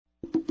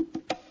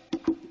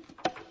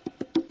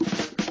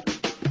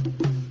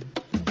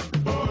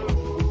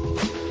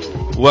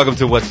Welcome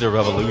to What's Your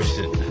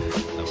Revolution,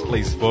 a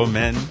place for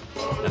men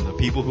and the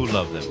people who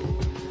love them,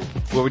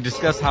 where we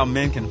discuss how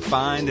men can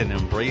find and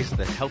embrace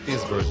the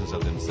healthiest versions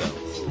of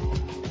themselves.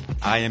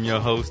 I am your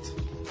host,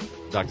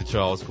 Dr.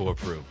 Charles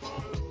Corprew.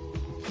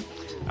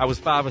 I was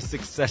 5 or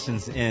 6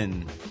 sessions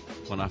in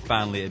when I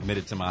finally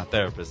admitted to my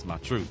therapist my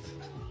truth.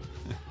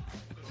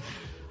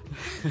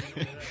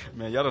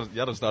 Man, y'all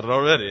done started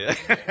already.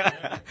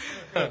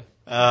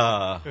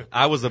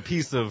 I was a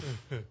piece of,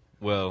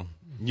 well,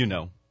 you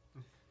know.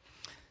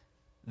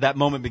 That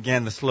moment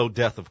began the slow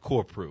death of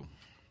Corprew.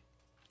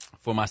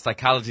 For my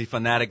psychology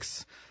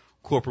fanatics,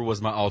 Corprew was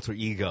my alter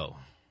ego.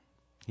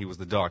 He was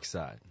the dark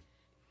side.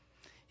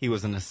 He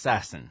was an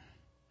assassin,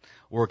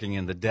 working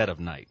in the dead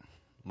of night,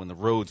 when the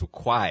roads were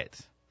quiet,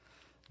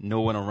 no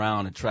one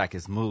around to track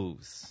his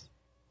moves,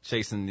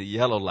 chasing the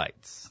yellow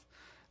lights,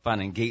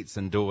 finding gates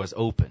and doors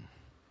open.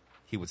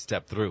 He would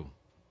step through.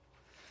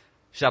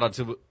 Shout out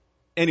to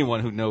anyone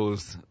who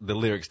knows the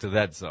lyrics to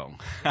that song.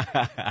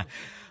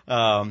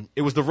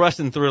 It was the rush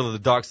and thrill of the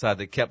dark side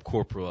that kept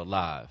Corprew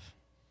alive.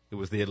 It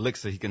was the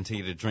elixir he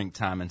continued to drink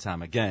time and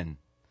time again.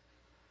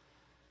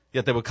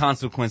 Yet there were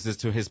consequences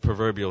to his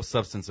proverbial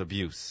substance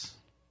abuse.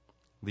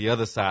 The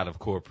other side of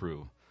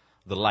Corprew,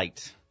 the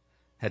light,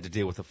 had to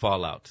deal with the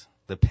fallout,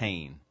 the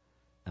pain,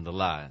 and the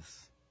lies.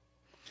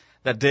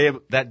 That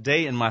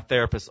day in my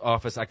therapist's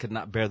office, I could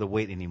not bear the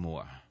weight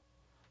anymore,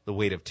 the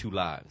weight of 2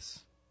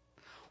 lives.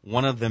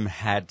 One of them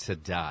had to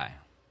die.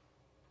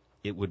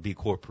 It would be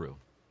Corprew.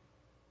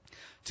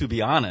 To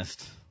be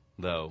honest,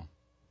 though,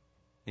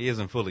 he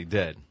isn't fully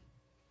dead.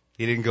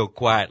 He didn't go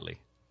quietly.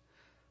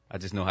 I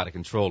just know how to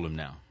control him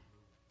now.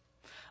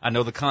 I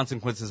know the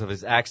consequences of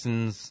his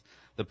actions,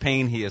 the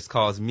pain he has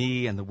caused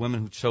me and the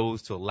women who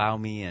chose to allow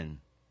me in.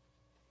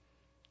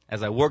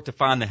 As I work to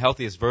find the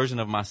healthiest version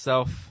of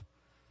myself,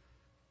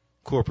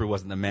 Corprew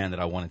wasn't the man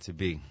that I wanted to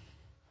be.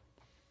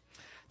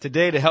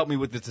 Today, to help me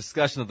with this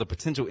discussion of the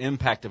potential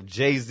impact of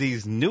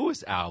JayZ's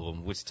newest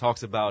album, which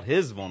talks about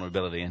his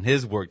vulnerability and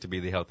his work to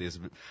be the healthiest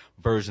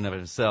version of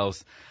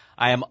himself,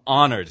 I am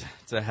honored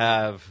to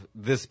have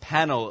this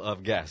panel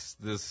of guests,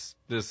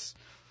 this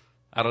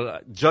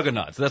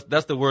juggernauts.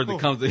 That's the word that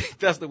comes.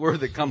 That's the word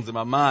that comes to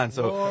my mind.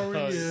 So,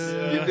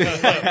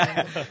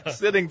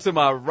 sitting to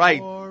my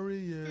right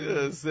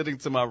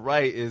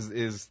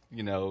is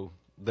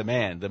the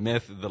man, the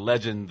myth, the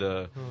legend,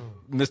 the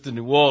Mr.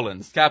 New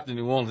Orleans, Captain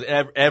New Orleans,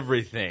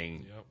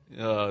 everything.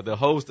 Yep. The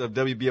host of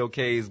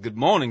WBOK's Good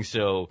Morning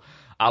Show,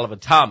 Oliver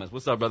Thomas.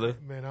 What's up, brother?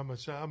 Man, I'm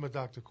a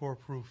Dr.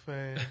 Corprew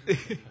fan.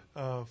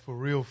 For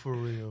real.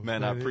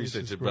 Man, I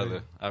appreciate you,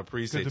 brother. I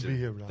appreciate Good to you. be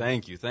here, brother.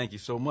 Thank you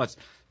so much.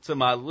 To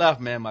my left,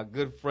 man, my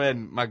good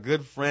friend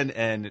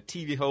and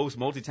TV host,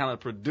 multi-talented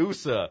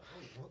producer.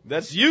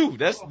 That's you.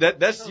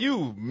 That's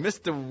you,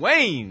 Mr.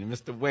 Wayne.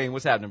 Mr. Wayne,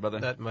 what's happening, brother?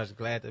 Not much.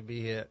 Glad to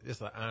be here. It's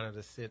an honor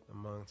to sit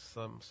among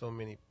so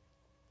many.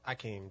 I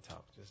can't even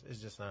talk.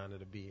 It's just an honor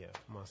to be here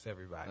amongst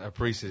everybody. I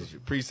appreciate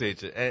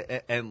you.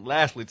 And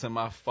lastly, to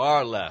my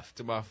far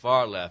left, and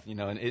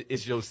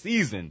it's your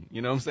season.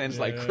 You know what I'm saying? It's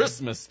like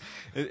Christmas.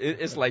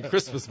 It's like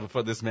Christmas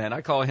for this man.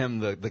 I call him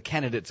the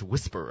candidate's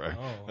whisperer.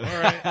 Oh,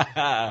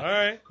 all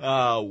right.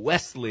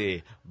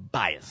 Wesley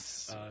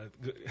Bayas.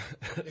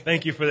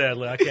 Thank you for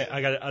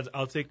that.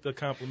 I'll take the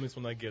compliments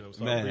when I get them.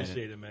 So I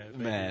appreciate it,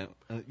 man.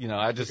 Thank you.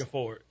 I just looking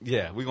forward.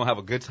 Yeah, we're gonna have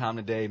a good time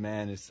today,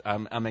 man.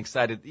 I'm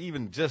excited,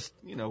 even just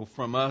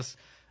from us.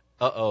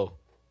 Rachel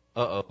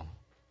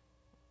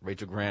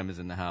Graham is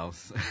in the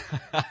house.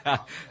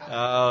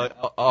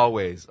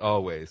 Always.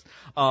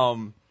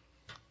 I'm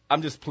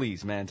just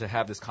pleased, man, to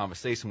have this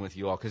conversation with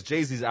you all, because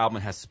JayZ's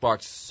album has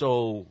sparked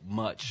so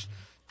much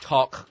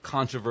talk,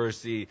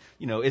 controversy.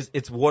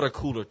 It's water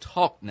cooler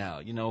talk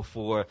now,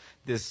 for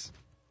this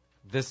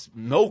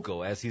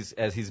mogul, as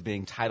he's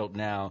being titled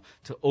now,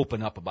 to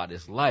open up about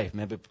his life,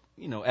 man. But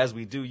as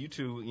we do, you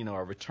two,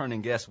 are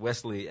returning guests,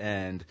 Wesley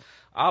and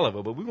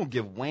Oliver. But we're gonna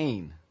give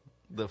Wayne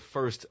the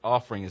first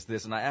offering is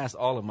this, and I asked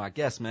all of my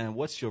guests, man,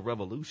 what's your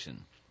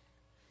revolution?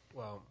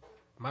 Well,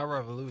 my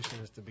revolution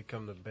is to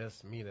become the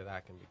best me that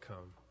I can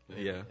become.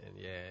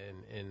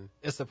 And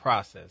it's a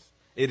process.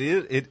 It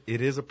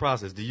is a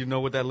process. Do you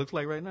know what that looks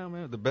like right now,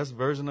 man? The best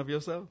version of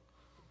yourself?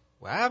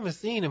 Well, I haven't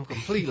seen him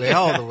completely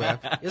all the way.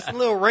 It's a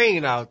little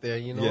rain out there,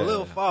 a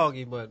little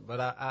foggy, but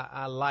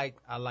I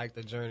like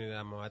the journey that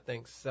I'm on. I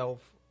think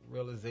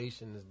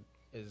self-realization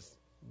is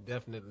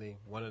definitely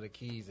one of the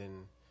keys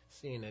in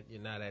seeing that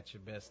you're not at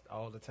your best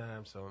all the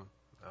time. So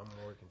I'm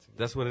working together.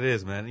 That's what it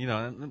is, man.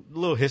 A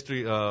little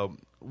history.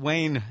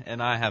 Wayne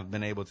and I have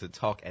been able to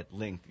talk at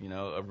length,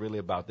 really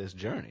about this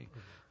journey,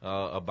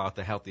 about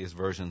the healthiest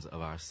versions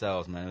of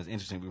ourselves, man. It was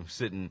interesting. We were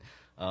sitting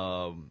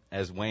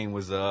as Wayne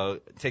was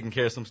taking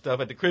care of some stuff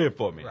at the crib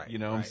for me. Right,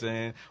 what I'm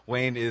saying?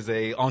 Wayne is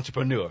a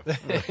entrepreneur.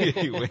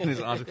 Wayne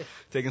is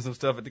taking some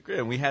stuff at the crib.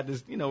 And we had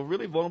this,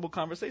 really vulnerable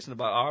conversation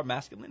about our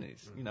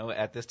masculinities,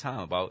 at this time,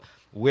 about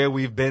where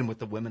we've been with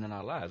the women in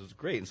our lives. It was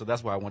great. And so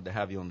that's why I wanted to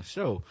have you on the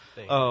show.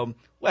 Thank you.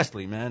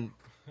 Wesley, man,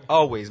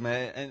 Always,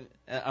 man. And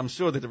I'm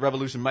sure that the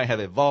revolution might have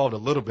evolved a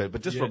little bit,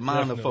 but just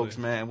remind the folks,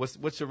 man,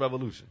 what's your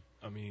revolution?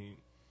 I mean,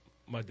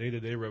 my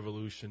day-to-day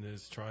revolution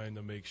is trying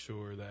to make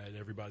sure that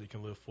everybody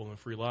can live full and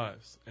free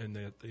lives and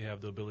that they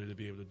have the ability to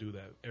be able to do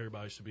that.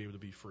 Everybody should be able to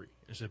be free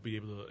and should be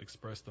able to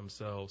express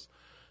themselves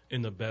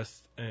in the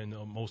best and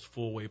most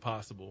full way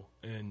possible.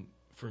 And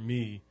for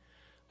me,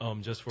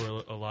 just for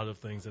a lot of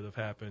things that have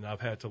happened, I've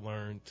had to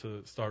learn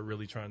to start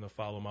really trying to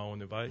follow my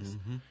own advice,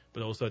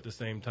 but also at the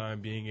same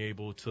time being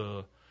able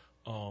to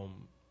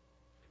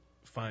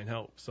find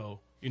help. So,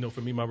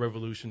 for me, my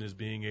revolution is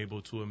being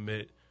able to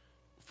admit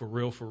for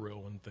real,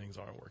 when things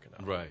aren't working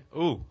out. Right.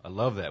 Ooh, I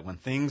love that. When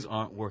things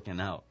aren't working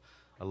out.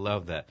 I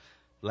love that.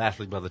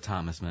 Lastly, Brother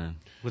Thomas, man,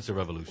 what's your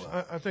revolution?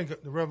 Well, I think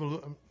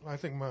I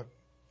think my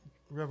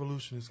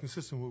revolution is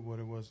consistent with what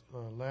it was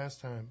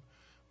last time,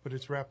 but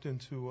it's wrapped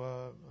into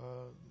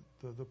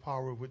the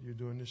power of what you're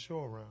doing this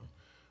show around.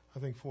 I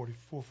think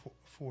 44,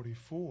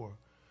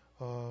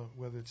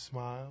 whether it's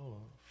Smile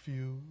or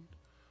Feud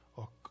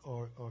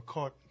or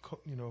caught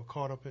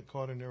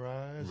in their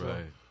eyes,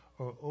 right,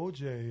 or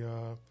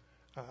OJ.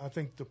 I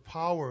think the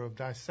power of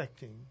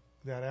dissecting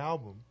that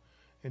album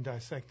and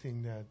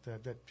dissecting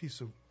that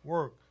piece of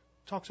work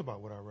talks about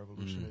what our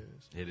revolution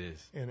is. It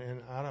is. And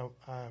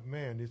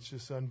man, it's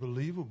just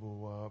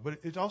unbelievable. But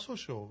it also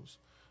shows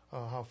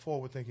how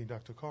forward-thinking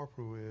Dr.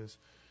 Carprew is,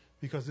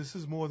 because this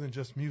is more than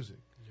just music.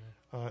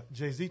 Yeah.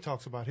 JayZ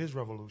talks about his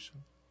revolution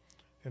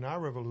and our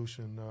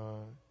revolution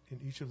in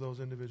each of those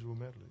individual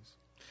medleys.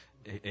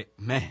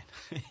 Man,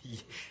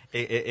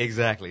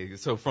 exactly.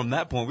 So from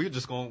that point, we're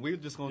just going to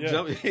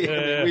jump.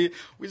 We're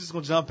just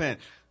going to jump in.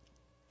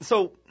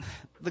 So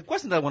the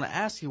question that I want to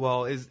ask you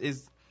all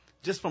is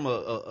just from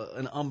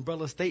an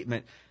umbrella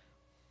statement.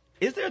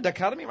 Is there a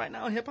dichotomy right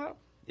now in hip hop?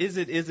 Is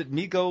it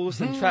Migos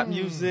and trap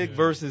music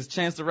versus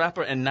Chance the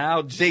Rapper and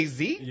now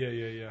JayZ?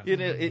 Yeah.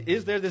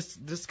 Is there this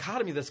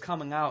dichotomy that's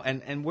coming out,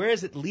 and where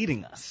is it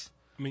leading us?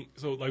 I mean,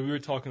 so like we were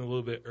talking a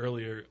little bit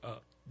earlier,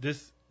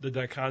 the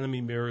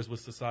dichotomy mirrors what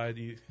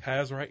society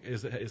has, right?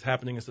 Is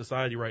happening in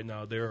society right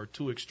now. There are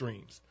two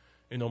extremes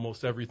in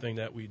almost everything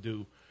that we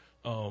do.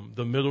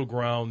 The middle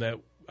ground that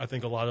I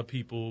think a lot of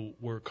people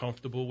were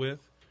comfortable with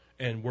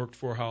and worked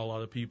for, how a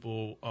lot of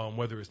people,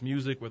 whether it's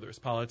music, whether it's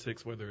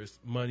politics, whether it's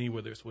money,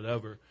 whether it's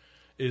whatever,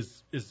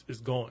 is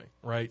going,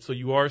 right? So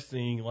you are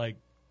seeing like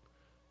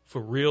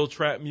for real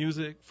trap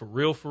music, for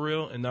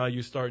real, and now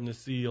you're starting to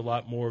see a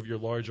lot more of your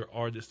larger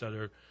artists that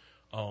are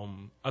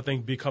I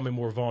think becoming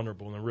more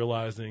vulnerable and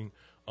realizing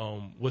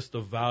what's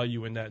the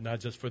value in that, not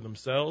just for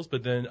themselves,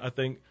 but then I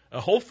think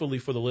hopefully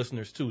for the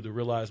listeners too, to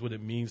realize what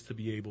it means to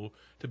be able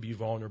to be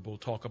vulnerable,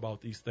 talk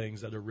about these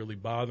things that are really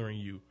bothering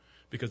you,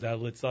 because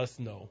that lets us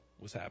know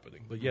what's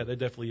happening. But yeah, there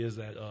definitely is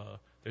that.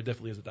 There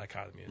definitely is a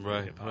dichotomy in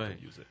hip hop and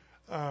music.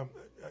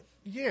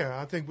 Yeah,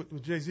 I think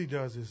what JayZ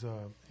does is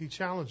he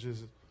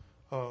challenges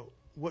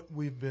what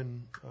we've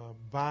been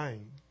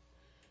buying,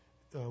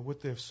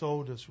 what they've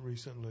sold us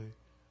recently.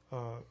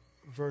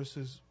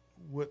 Versus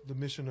what the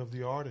mission of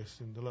the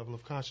artist and the level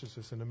of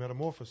consciousness and the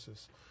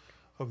metamorphosis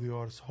of the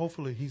artist.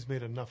 Hopefully he's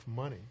made enough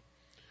money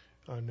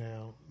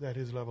now that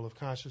his level of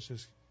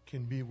consciousness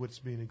can be what's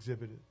being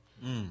exhibited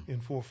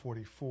in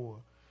 444.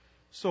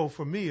 So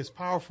for me, as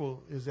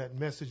powerful as that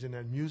message and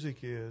that music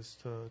is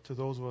to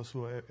those of us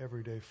who are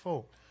everyday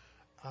folk,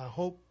 I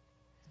hope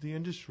the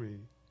industry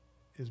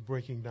is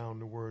breaking down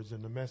the words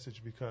and the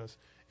message, because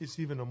it's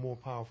even a more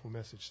powerful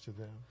message to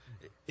them.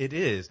 It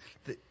is.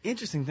 The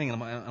interesting thing,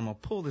 and I'm going to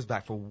pull this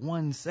back for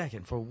one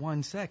second,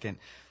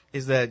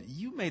 is that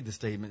you made the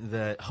statement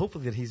that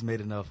hopefully that he's made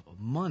enough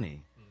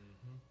money,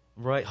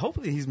 right?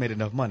 Hopefully he's made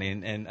enough money,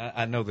 and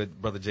I know that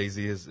Brother JayZ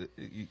is,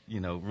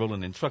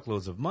 rolling in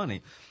truckloads of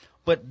money,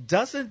 but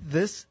doesn't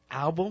this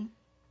album,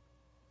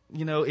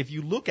 if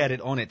you look at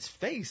it on its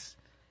face,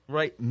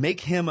 right, make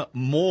him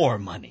more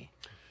money?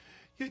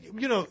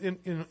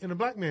 In a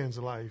black man's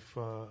life,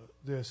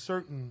 there are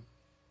certain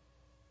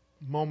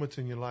moments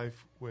in your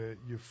life where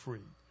you're free,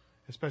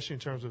 especially in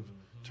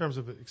terms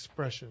of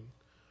expression.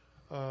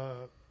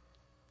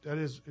 That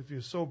is, if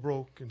you're so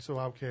broke and so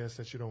outcast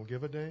that you don't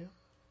give a damn,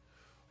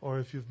 or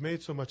if you've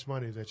made so much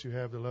money that you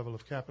have the level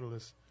of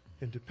capitalist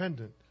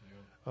independent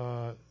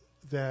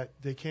that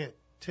they can't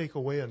take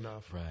away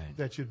enough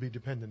that you'd be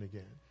dependent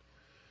again.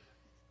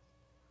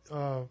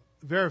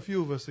 Very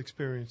few of us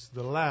experience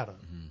the latter.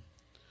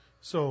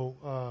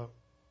 So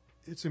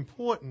it's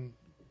important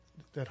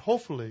that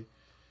hopefully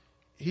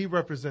he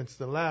represents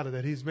the latter,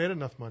 that he's made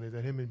enough money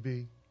that him and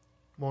B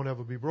won't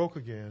ever be broke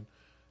again.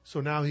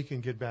 So now he can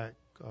get back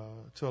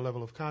to a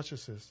level of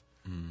consciousness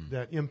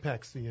that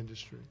impacts the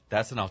industry.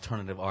 That's an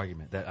alternative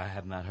argument that I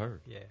have not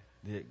heard. Yeah.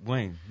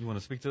 Wayne, you want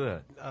to speak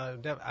to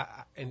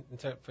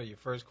that? For your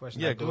first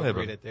question, I do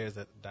agree that there's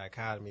a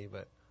dichotomy,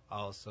 but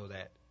also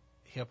that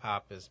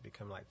hip-hop has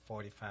become like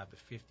 45 to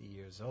 50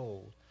 years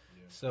old.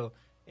 Yeah. So,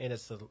 and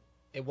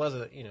it was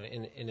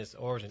in its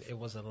origin, it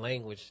was a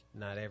language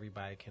not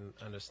everybody can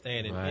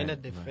understand. And in a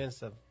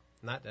defense of,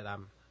 not that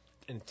I'm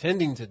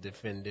intending to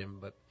defend him,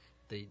 but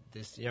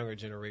this younger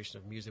generation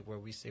of music where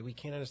we say we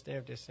can't understand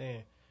what they're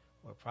saying.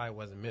 Well, it probably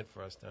wasn't meant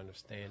for us to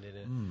understand it.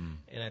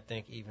 And I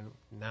think even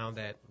now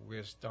that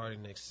we're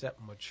starting to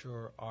accept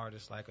mature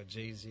artists like a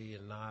JayZ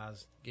and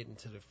Nas getting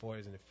to the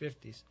 40s and the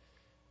 50s,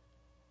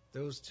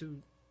 those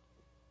two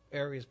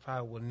areas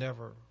probably will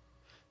never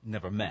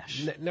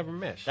mesh. Never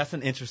mesh. That's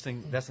an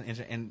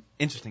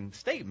interesting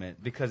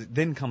statement, because it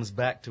then comes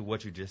back to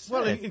what you just said.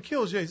 Well, in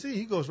Kill JayZ,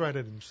 he goes right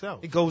at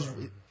himself. It goes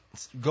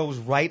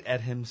right at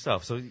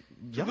himself. So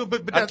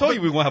but I told you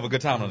we were going to have a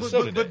good time on the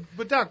show today.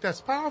 But Doc, that's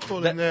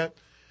powerful in that.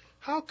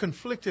 How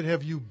conflicted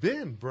have you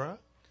been, bruh?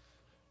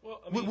 Well,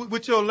 I mean,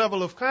 with your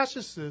level of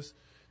consciousness,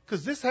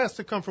 because this has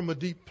to come from a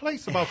deep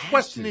place about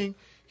questioning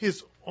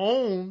his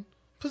own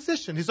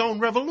position, his own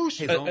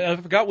revolution. I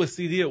forgot what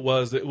CD it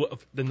was.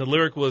 Then the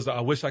lyric was,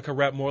 "I wish I could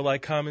rap more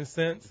like Common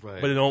Sense,"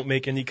 but it don't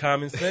make any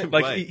common sense.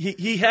 Like right.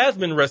 he has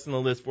been wrestling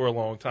the list for a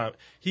long time.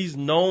 He's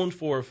known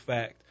for a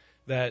fact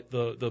that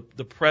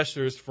the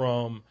pressures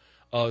from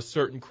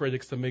certain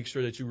critics to make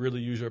sure that you really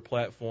use your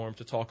platform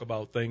to talk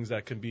about things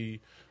that can be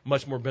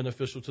much more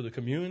beneficial to the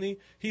community.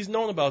 He's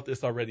known about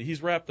this already.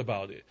 He's rapped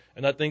about it.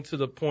 And I think to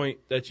the point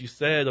that you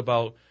said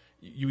about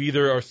you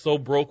either are so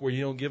broke where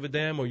you don't give a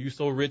damn, or you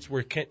so rich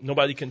where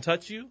nobody can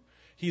touch you.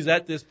 He's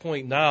at this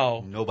point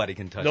now. Nobody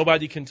can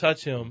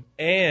touch him.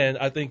 And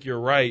I think you're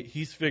right.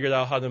 He's figured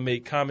out how to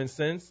make common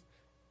sense.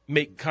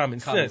 But not common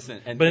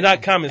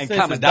sense,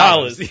 common is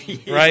dollars,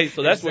 right?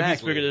 So that's exactly. where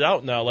he's figured it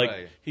out now. Like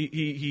right.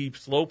 he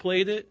slow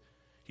played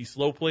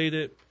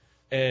it,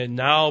 and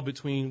now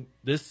between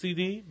this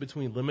CD,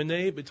 between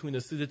Lemonade, between the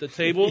seat at the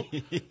table,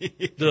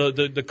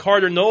 the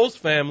Carter Knowles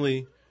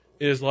family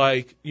is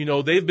like,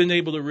 they've been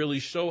able to really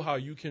show how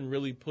you can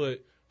really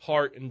put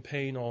heart and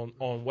pain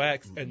on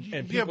wax,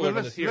 and people are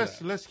going to hear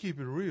that. Let's keep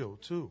it real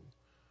too.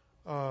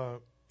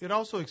 It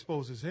also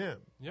exposes him.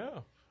 Yeah.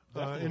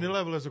 In the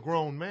level as a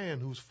grown man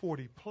who's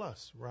 40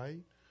 plus,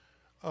 right?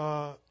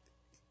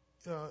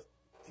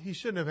 He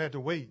shouldn't have had to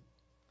wait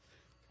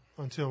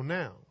until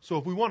now. So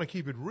if we want to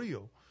keep it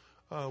real,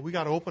 we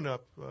got to open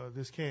up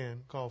this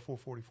can called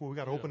 444. We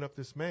got to open up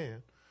this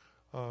man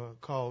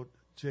called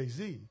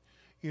JayZ,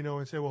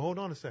 and say, well, hold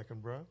on a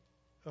second, bro.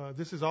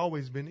 This has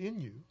always been in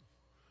you.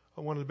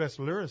 One of the best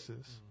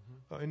lyricists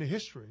in the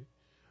history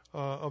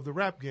of the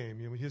rap game.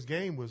 His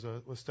game was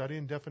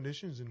studying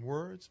definitions and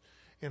words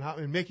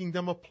and making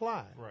them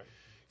apply. Right.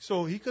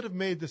 So he could have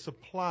made this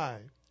apply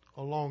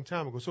a long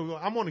time ago. So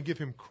I'm going to give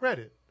him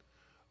credit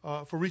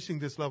for reaching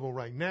this level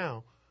right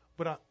now.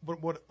 But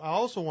what I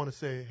also want to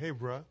say, hey,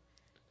 bruh,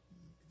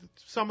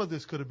 some of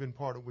this could have been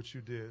part of what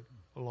you did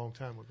a long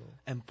time ago.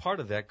 And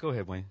part of that, go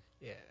ahead, Wayne.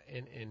 Yeah,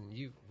 and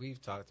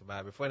we've talked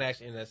about it before. And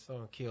actually, in that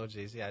song "Kill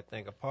JayZ," I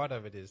think a part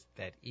of it is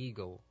that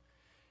ego,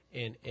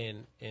 in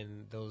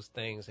those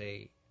things.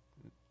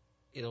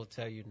 It'll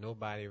tell you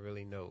nobody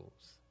really knows.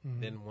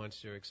 Mm-hmm. Then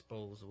once you're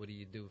exposed, what do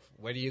you do?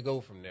 Where do you go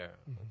from there?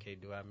 Mm-hmm. Okay,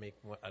 do I make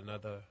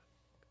another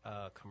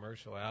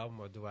commercial album,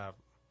 or do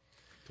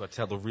I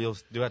tell the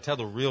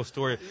real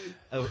story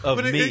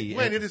of me?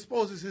 It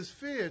exposes his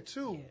fear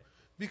too,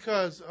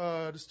 because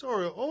the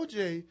story of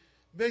OJ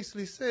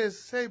basically says,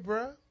 "Say,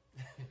 bruh,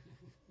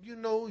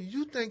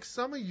 you think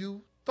some of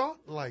you thought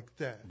like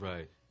that,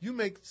 right?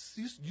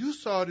 You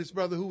saw this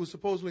brother who was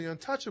supposedly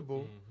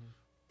untouchable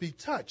be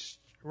touched,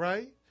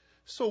 right?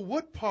 So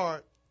what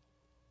part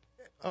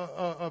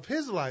of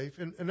his life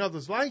and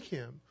others like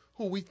him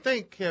who we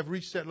think have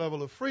reached that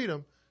level of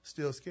freedom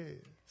still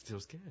scared?"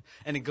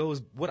 And it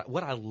goes,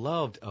 what I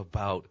loved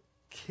about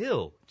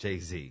Kill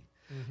JayZ,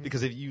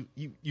 because if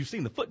you've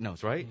seen the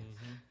footnotes, right?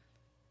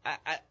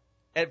 I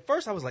at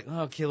first I was like,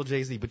 oh, Kill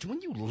JayZ, but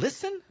when you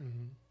listen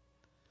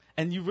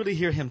and you really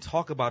hear him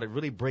talk about it,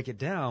 really break it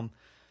down,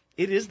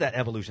 it is that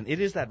evolution.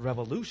 It is that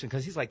revolution,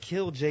 because he's like,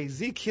 kill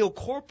JayZ, kill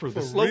corporate.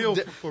 For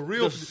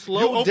real. The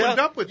slow you death, opened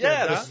up with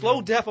that. the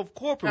slow death of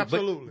corporate.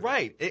 Absolutely. But,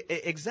 right,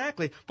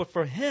 exactly. But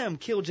for him,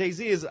 kill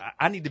JayZ is,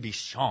 I need to be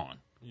Sean.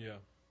 Yeah.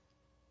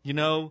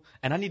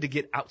 And I need to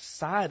get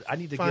outside. I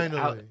need to get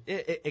out.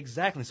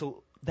 Exactly.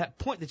 So that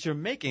point that you're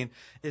making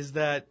is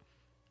that,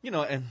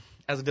 and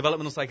as a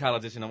developmental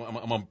psychologist, I'm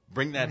going to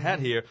bring that hat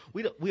here.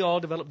 We all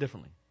develop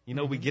differently.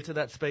 We get to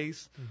that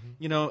space.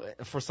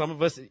 For some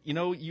of us,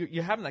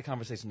 you're having that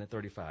conversation at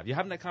 35. You're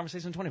having that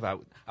conversation at 25.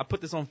 I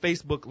put this on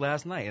Facebook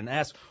last night and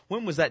asked,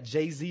 when was that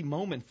JayZ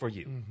moment for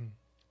you?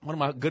 One of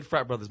my good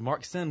frat brothers,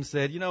 Mark Sims,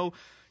 said, you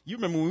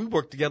remember when we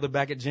worked together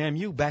back at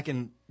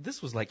JMU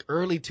this was like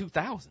early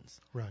 2000s.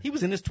 Right. He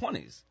was in his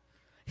 20s.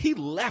 He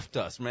left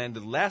us, man.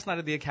 The last night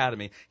of the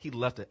academy, he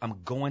left it.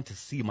 I'm going to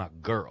see my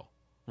girl,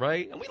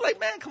 right? And we like,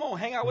 man, come on,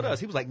 hang out with us.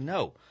 He was like,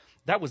 no.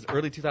 That was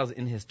early 2000s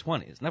in his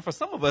 20s. Now, for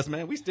some of us,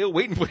 man, we still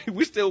waiting for that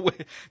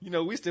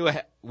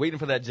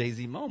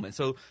JayZ moment.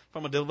 So,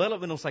 from a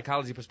developmental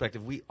psychology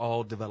perspective, we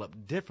all develop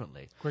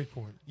differently. Great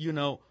point.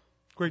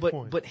 Great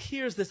point. But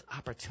here's this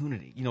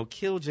opportunity.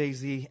 Kill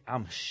JayZ,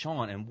 I'm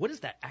Sean. And what does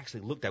that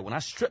actually look like? When I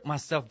strip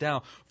myself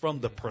down from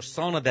the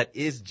persona that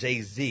is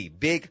JayZ,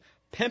 big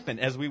pimpin',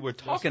 as we were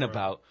talking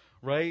about,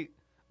 right?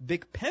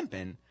 Big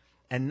pimpin'.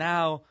 And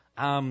now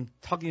I'm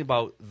talking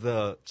about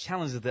the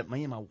challenges that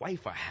me and my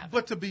wife are having.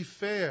 But to be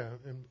fair,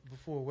 and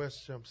before Wes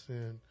jumps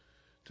in,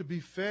 to be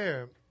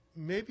fair,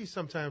 maybe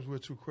sometimes we're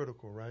too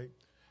critical, right?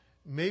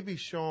 Maybe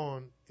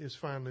Sean is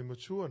finally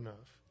mature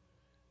enough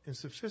and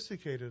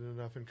sophisticated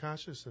enough and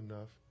conscious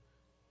enough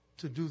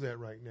to do that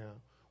right now.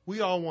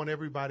 We all want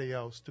everybody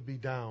else to be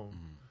down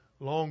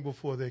long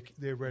before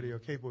they're ready or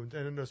capable,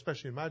 and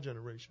especially in my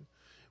generation.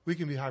 We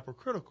can be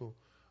hypercritical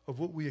of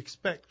what we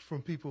expect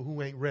from people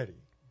who ain't ready,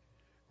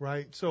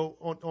 right? So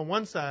on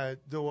one side,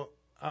 though,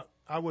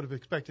 I would have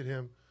expected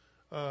him,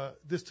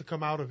 this to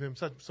come out of him,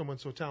 someone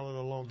so talented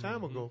a long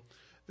time ago.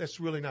 That's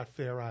really not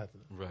fair either.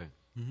 Right.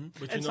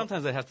 But And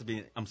sometimes there has to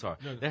be,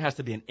 there has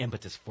to be an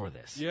impetus for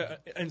this. Yeah,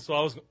 and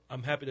so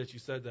I'm happy that you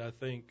said that. I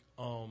think,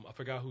 I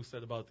forgot who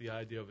said about the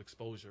idea of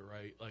exposure,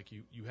 right? Like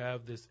you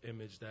have this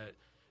image that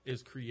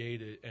is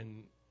created,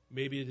 and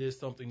maybe it is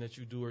something that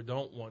you do or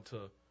don't want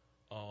to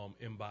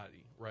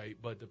embody, right?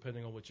 But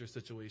depending on what your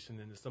situation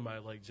is, somebody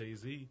like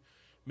JayZ,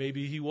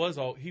 maybe he was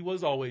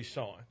always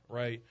Sean,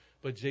 right?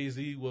 But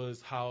JayZ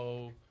was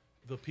how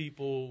the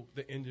people,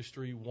 the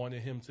industry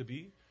wanted him to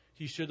be.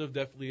 He should have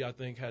definitely, I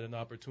think, had an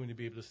opportunity to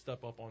be able to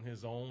step up on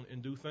his own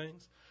and do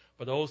things.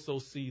 But I also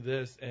see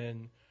this,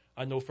 and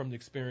I know from the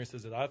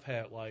experiences that I've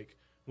had, like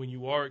when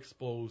you are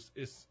exposed,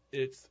 it's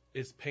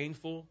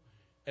painful.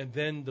 And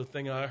then the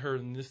thing I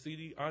heard in this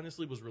CD,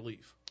 honestly, was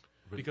relief,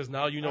 because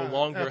now you no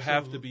longer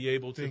have to be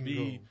able to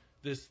be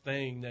this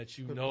thing that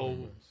you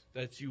know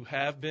that you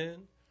have been,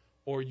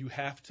 or you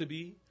have to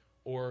be,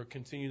 or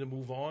continue to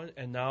move on,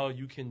 and now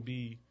you can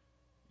be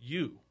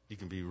you. You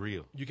can be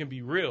real. You can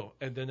be real.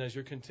 And then as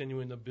you're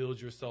continuing to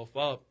build yourself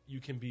up, you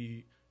can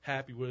be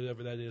happy with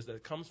whatever that is that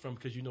it comes from,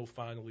 because you know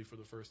finally for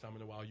the first time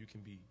in a while you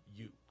can be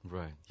you.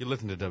 Right. You're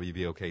listening to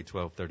WBOK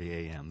 1230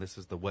 AM. This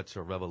is the What's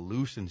Your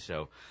Revolution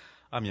show.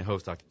 I'm your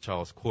host, Dr.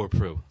 Charles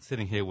Corprew,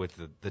 sitting here with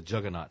the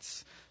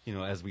juggernauts,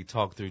 as we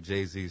talk through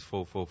JayZ's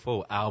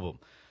 444 album.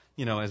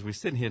 As we're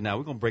sitting here now,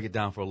 we're going to break it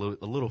down for a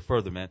little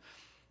further, man.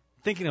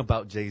 Thinking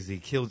about JayZ,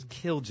 kill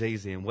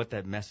JayZ, and what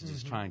that message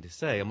is trying to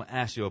say, I'm going to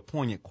ask you a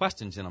poignant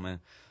question,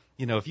 gentlemen.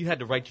 If you had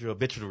to write your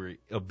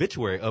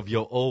obituary of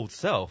your old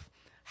self,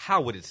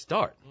 how would it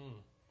start?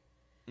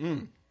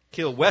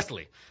 Kill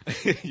Westley.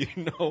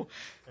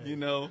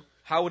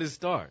 How would it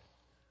start?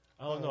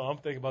 I don't know. I'm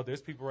thinking about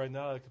there's people right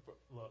now that could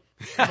look.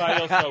 Somebody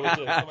else start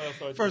with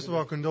this. First of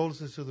all,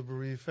 condolences to the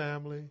bereaved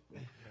family.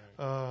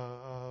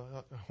 I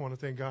want to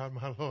thank God,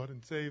 my Lord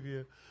and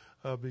Savior,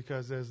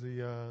 because as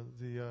the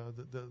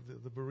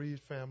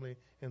bereaved family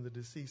and the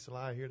deceased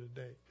lie here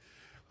today,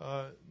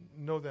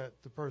 know that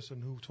the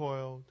person who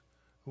toiled,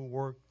 who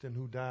worked, and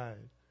who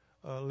died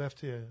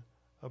left here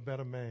a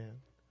better man,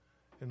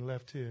 and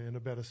left here in a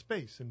better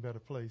space and better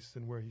place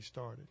than where he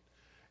started.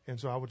 And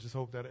so I would just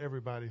hope that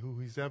everybody who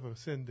he's ever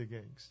sinned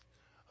against,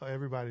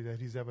 everybody that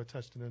he's ever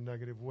touched in a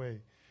negative way,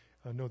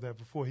 know that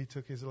before he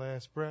took his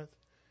last breath,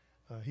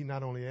 he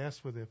not only asked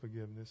for their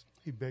forgiveness,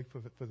 he begged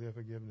for their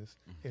forgiveness,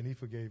 and he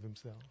forgave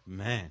himself.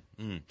 Man,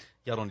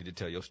 y'all don't need to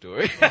tell your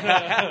story.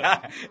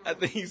 I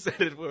think he said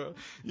it well.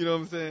 You know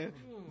what I'm saying?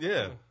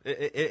 Yeah,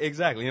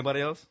 exactly.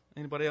 Anybody else?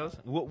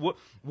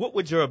 What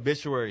would your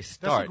obituary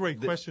start? That's a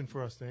great question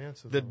for us to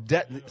answer.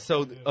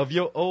 Of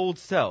your old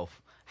self,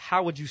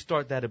 how would you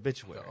start that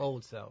obituary? The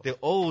old self. The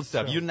old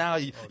self.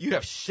 You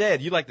have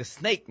shed. You like the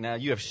snake now.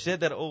 You have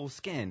shed that old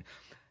skin.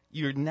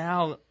 You're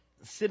now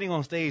sitting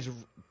on stage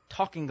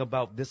talking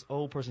about this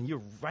old person.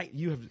 You're right.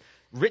 You have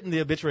written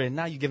the obituary, and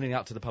now you're giving it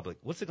out to the public.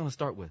 What's it going to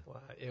start with?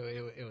 Well,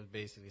 it would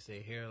basically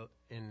say, here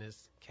in this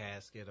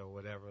casket or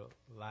whatever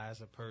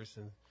lies a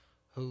person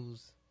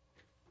whose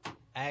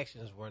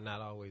actions were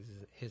not always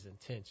his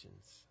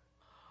intentions,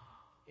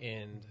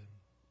 and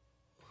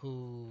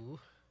who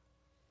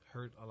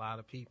hurt a lot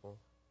of people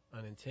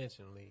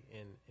unintentionally,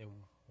 and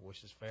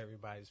wishes for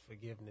everybody's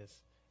forgiveness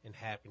and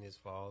happiness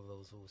for all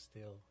those who are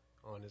still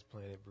on this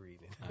planet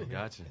breathing. I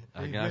got you.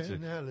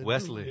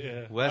 Wesley.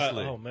 Yeah.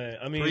 Wesley. Oh, man.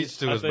 I mean, preach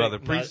to us, brother.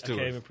 Preach to us.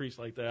 I can't even preach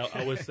like that.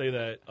 I would say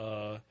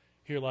that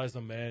here lies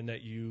a man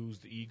that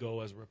used ego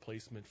as a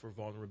replacement for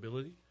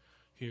vulnerability.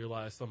 Here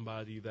lies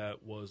somebody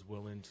that was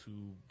willing to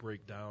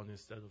break down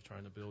instead of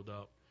trying to build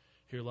up.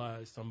 Here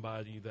lies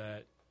somebody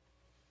that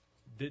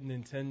didn't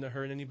intend to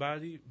hurt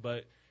anybody,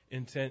 but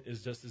intent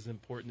is just as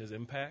important as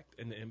impact,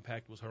 and the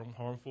impact was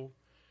harmful.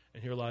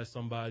 And here lies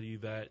somebody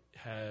that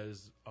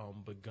has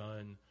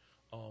begun,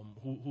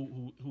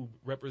 who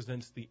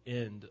represents the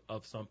end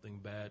of something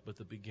bad, but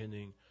the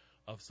beginning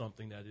of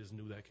something that is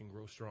new, that can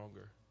grow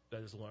stronger,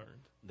 that is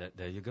learned.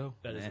 There you go.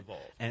 That is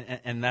evolved.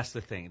 And that's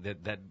the thing,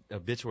 that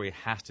obituary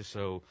has to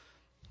show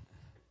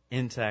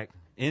intact.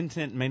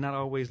 Intent may not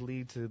always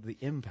lead to the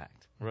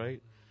impact, right?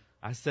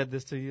 Mm-hmm. I said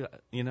this to you,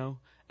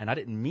 and I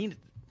didn't mean it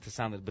to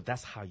sound it, but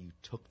that's how you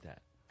took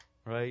that.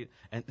 Right?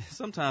 And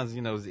sometimes,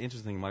 it's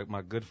interesting.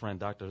 My good friend,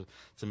 Dr.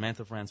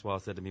 Samantha Francois,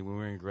 said to me when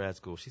we were in grad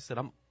school, she said,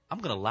 I'm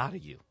going to lie to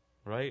you,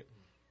 right?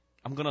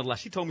 I'm going to lie.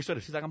 She told me straight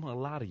up. She's like, I'm going to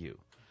lie to you.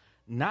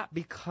 Not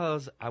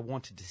because I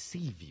want to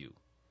deceive you,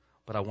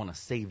 but I want to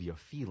save your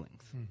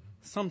feelings. Mhm.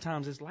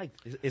 Sometimes it's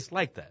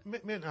like that.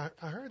 Man,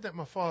 I heard that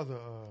my father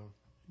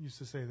used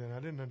to say that. I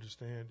didn't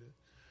understand it.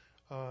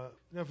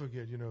 Never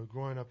forget,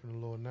 growing up in the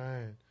lower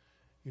 9,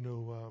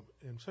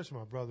 and especially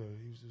my brother,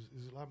 he was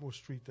a lot more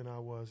street than I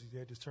was. He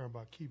had this term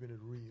about keeping it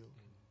real,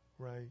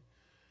 right?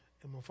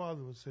 And my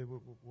father would say,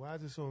 well, why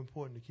is it so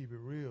important to keep it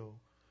real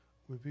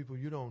with people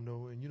you don't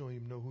know and you don't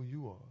even know who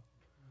you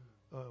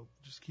are?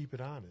 Just keep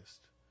it honest,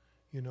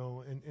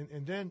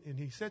 And then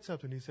he said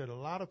something. He said a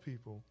lot of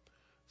people,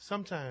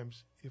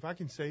 sometimes if I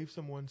can save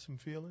someone some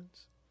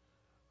feelings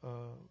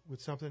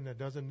with something that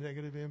doesn't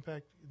negatively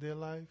impact their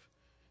life,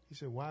 he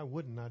said, why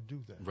wouldn't I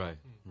do that?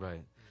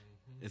 Right.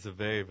 It's a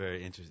very,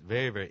 very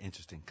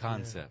interesting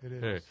concept. Yeah, it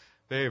is. Very,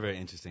 very, very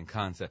interesting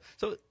concept.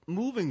 So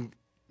moving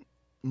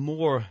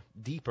more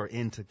deeper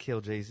into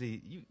Kill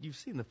JayZ, you've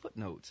seen the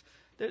footnotes.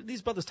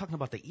 These brothers talking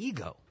about the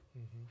ego.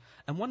 Mm-hmm.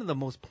 And one of the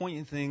most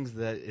poignant things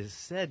that is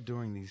said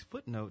during these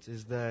footnotes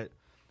is that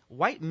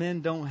white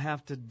men don't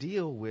have to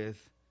deal with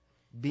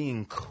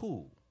being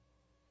cool.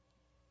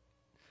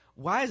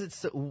 Why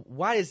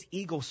is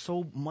ego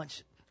so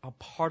much a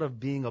part of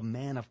being a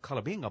man of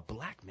color, being a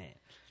black man?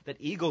 That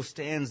ego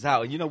stands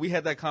out. We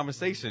had that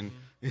conversation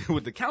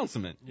with the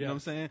councilman. You know what I'm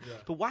saying? Yeah.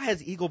 But why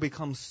has ego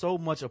become so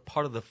much a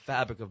part of the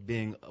fabric of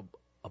being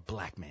a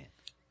black man?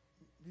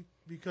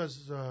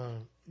 Because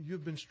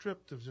you've been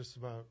stripped of just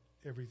about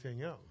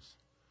everything else,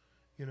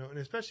 and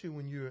especially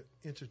when you're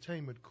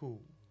entertainment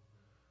cool,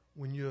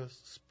 when you're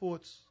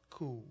sports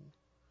cool,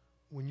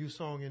 when you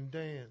song and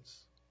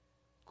dance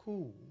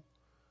cool,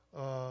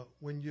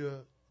 when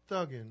you're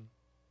thugging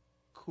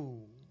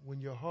cool, when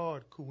you're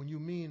hard cool, when you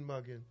mean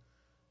mugging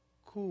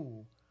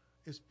cool.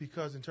 It's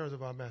because in terms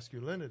of our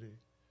masculinity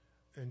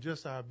and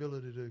just our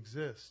ability to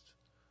exist,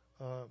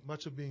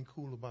 much of being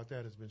cool about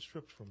that has been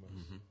stripped from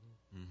us.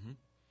 Mm-hmm. Mm-hmm.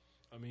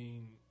 I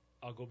mean,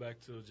 I'll go back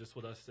to just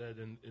what I said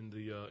in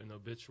the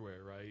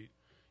obituary, right?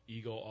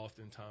 Ego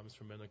oftentimes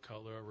for men of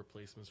color are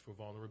replacements for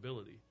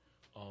vulnerability.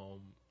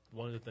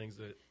 One of the things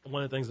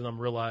that I'm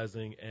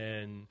realizing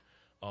and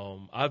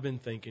I've been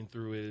thinking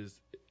through is,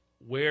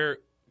 where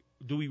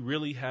do we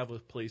really have a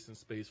place and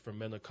space for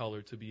men of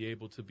color to be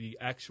able to be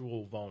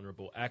actual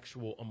vulnerable,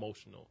 actual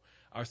emotional?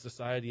 Our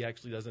society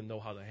actually doesn't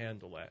know how to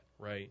handle that,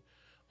 right?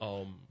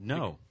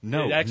 No,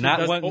 it actually not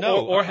does, one,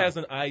 or has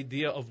an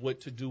idea of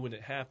what to do when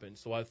it happens.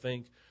 So I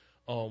think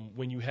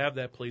when you have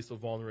that place of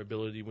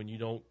vulnerability, when you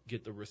don't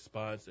get the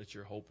response that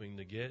you're hoping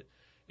to get,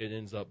 it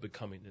ends up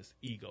becoming this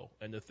ego.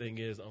 And the thing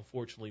is,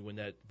 unfortunately, when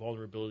that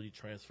vulnerability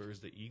transfers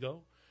to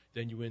ego,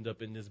 then you end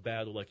up in this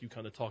battle like you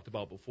kind of talked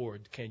about before.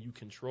 Can you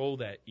control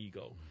that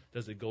ego?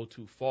 Does it go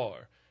too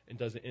far? And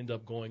does it end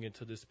up going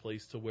into this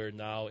place to where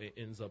now it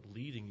ends up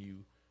leading you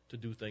to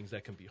do things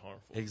that can be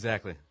harmful?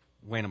 Exactly.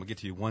 Wayne, I'm going to get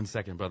to you 1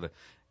 second, brother.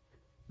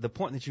 The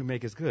point that you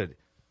make is good.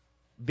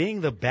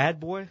 Being the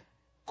bad boy,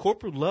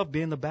 corporate loved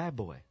being the bad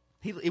boy.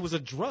 It was a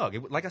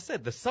drug. Like I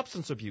said, the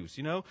substance abuse,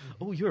 Mm-hmm.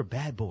 Oh, you're a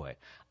bad boy.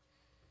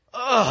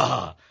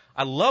 Ugh,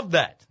 I love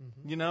that.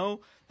 Mm-hmm.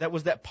 That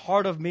was that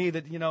part of me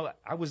that,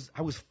 I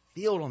was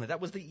filled on it. That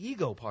was the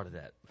ego part of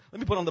that. Let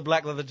me put on the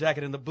black leather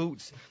jacket and the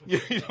boots, you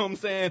know what I'm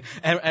saying?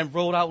 And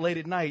roll out late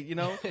at night,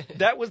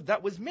 That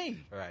was me.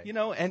 Right.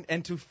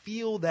 And to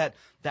feel that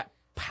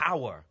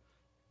power,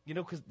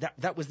 because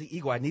that was the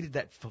ego. I needed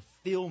that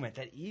fulfillment,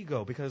 that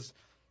ego, because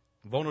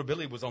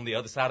vulnerability was on the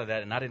other side of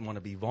that, and I didn't want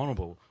to be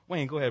vulnerable.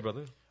 Wayne, go ahead,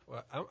 brother.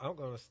 Well, I'm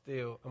going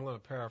to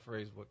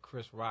paraphrase what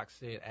Chris Rock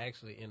said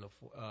actually in the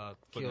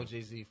Kill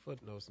JayZ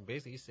footnotes. And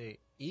basically, he said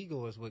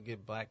ego is what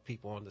get black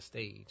people on the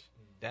stage.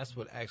 That's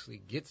what actually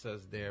gets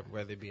us there,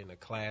 whether it be in the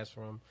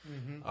classroom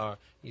or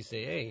you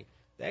say, hey,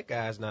 that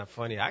guy's not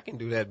funny. I can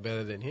do that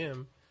better than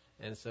him.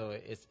 And so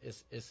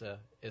it's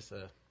a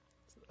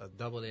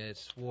double-edged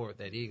sword,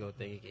 that ego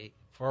thing.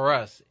 For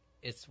us,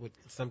 it's what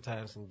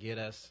sometimes can get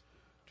us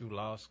through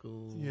law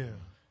school. Yeah.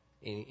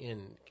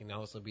 And can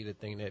also be the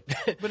thing that.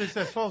 But it's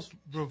that false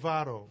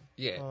bravado.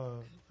 Yeah.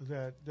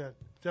 That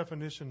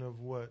definition of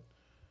what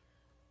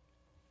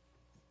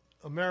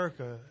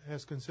America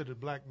has considered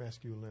black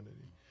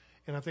masculinity.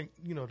 And I think,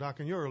 Doc,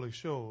 in your early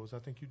shows, I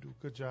think you do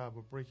a good job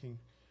of breaking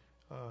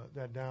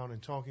that down and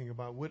talking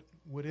about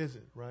what is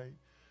it, right?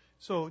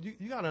 So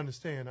you got to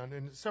understand,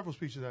 and several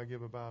speeches I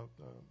give about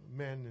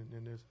men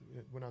and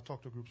when I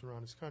talk to groups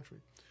around this country,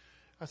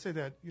 I say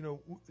that,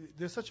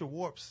 there's such a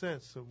warped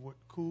sense of what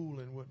cool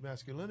and what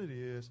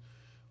masculinity is.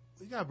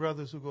 We got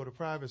brothers who go to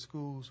private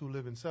schools who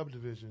live in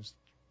subdivisions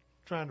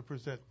trying to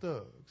present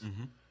thugs.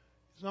 Mm-hmm.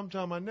 So I'm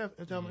telling my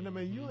nephew,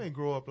 man, you ain't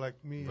grow up like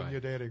me and your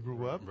daddy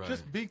grew up. Right.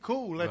 Just be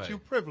cool, that you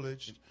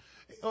privileged.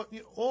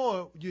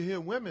 Or you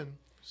hear women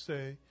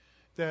say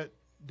that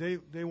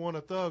they want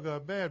a thug or a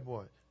bad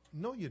boy.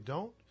 No, you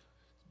don't.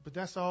 But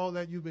that's all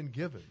that you've been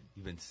given.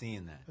 You've been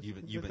seeing that.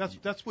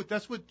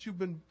 That's what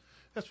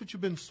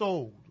you've been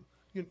sold.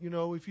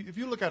 If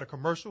you look at a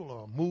commercial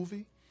or a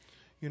movie,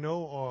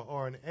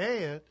 or an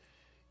ad,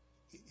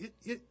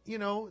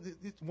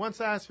 it's one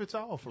size fits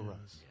all for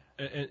us.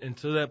 And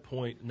to that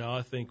point, now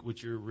I think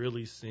what you're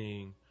really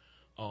seeing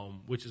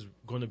which is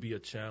going to be a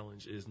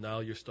challenge, is now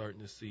you're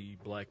starting to see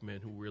black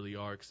men who really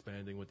are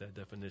expanding what that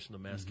definition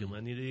of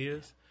masculinity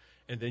is.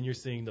 And then you're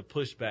seeing the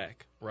pushback,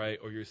 right?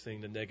 Or you're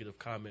seeing the negative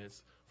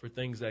comments for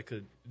things that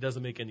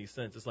doesn't make any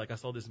sense. It's like I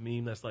saw this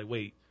meme that's like,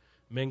 wait,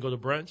 men go to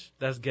brunch?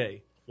 That's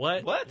gay.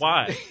 What?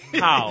 Why?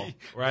 How?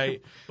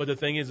 Right? But the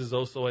thing is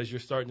also as you're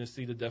starting to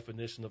see the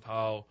definition of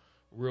how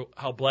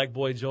black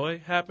boy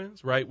joy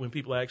happens, right? When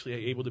people are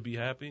actually able to be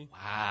happy.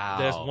 Wow.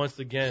 That's once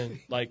again,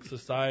 like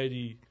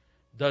society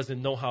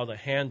doesn't know how to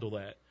handle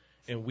that.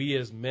 And we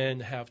as men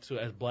have to,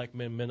 as black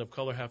men, men of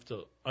color, have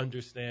to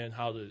understand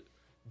how to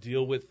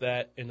deal with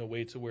that in a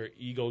way to where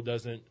ego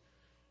doesn't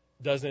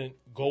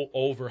go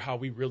over how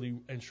we really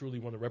and truly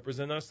want to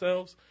represent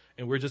ourselves.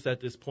 And we're just at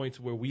this point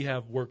to where we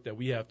have work that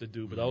we have to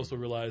do, but I also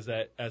realize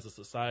that as a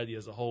society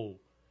as a whole,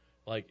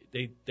 like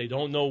they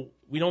don't know,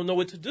 we don't know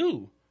what to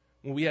do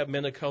when we have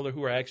men of color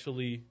who are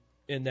actually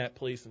in that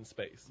place and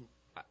space.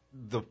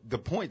 The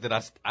point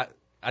that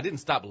I didn't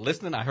stop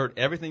listening. I heard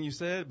everything you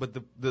said, but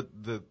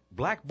the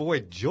black boy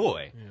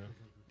joy. Yeah.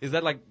 Is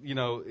that like,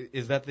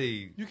 is that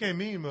the... You can't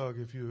mean mug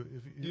if you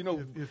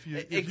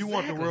exactly.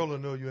 want the world to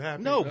know you're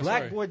happy. No, that's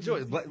black right. Boy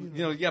joy.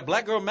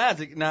 Black girl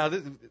magic. Now,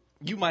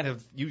 you might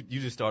have, you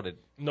just started.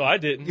 No, I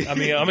didn't. I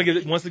mean, I'm going to give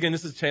it, once again,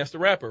 this is Chance the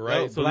Rapper,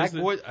 right? No, so black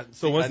boy.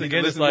 So once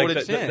again, it's like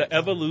the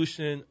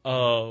evolution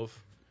of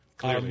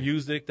our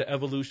music, the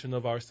evolution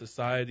of our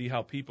society,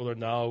 how people are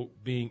now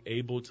being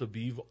able to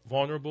be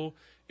vulnerable.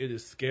 It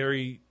is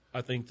scary,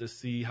 I think, to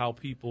see how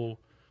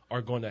people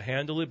are going to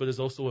handle it, but it's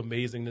also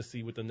amazing to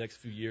see what the next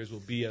few years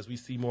will be as we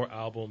see more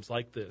albums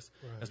like this,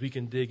 right. As we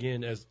can dig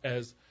in, as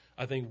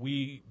I think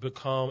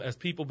as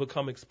people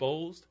become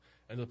exposed,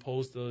 as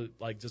opposed to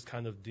like just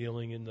kind of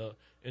dealing in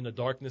the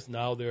darkness.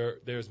 Now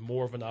there's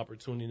more of an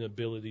opportunity and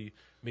ability,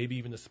 maybe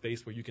even a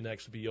space where you can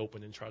actually be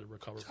open and try to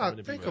recover from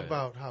it. Think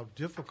about how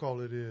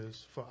difficult it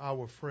is for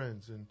our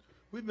friends, and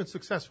we've been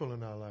successful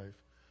in our life,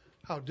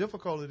 how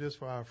difficult it is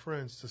for our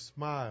friends to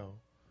smile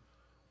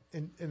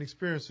and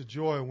experience the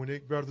joy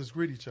when brothers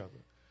greet each other.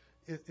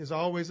 It's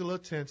always a little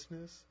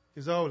tenseness.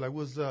 It's always like,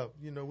 what's up?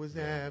 What's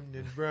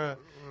happening, bruh?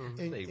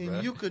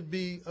 And you could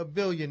be a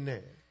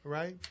billionaire,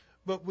 right?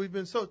 But we've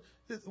been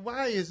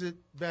why is it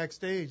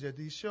backstage at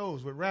these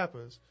shows with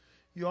rappers,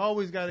 you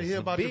always got to hear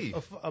about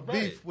a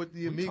beef with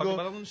the amigos. Talk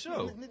about it on the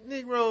show.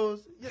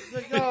 Negroes,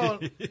 y'all,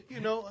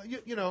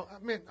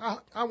 I mean,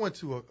 I went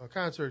to a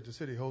concert the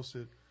city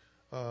hosted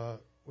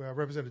where I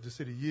represented the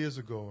city years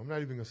ago. I'm not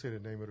even going to say the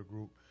name of the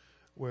group,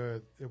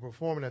 where they were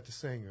performing at the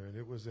Singer, and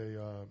it was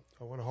a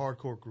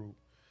hardcore group.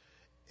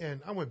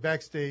 And I went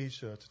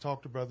backstage to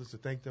talk to brothers, to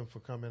thank them for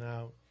coming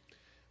out.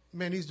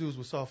 Man, these dudes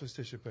were soft as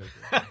tissue paper.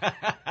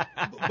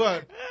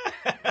 But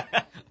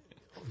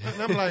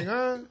and I'm like,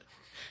 huh?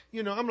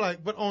 I'm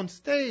like, but on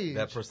stage,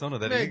 that persona,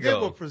 that man, ego.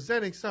 they were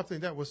presenting something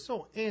that was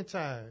so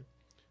anti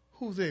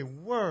who they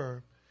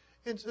were.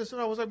 And so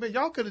I was like, man,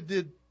 y'all could have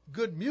did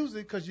good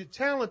music because you're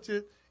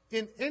talented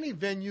in any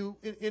venue,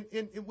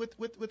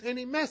 with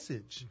any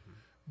message. Mm-hmm.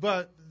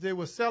 But they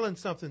were selling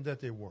something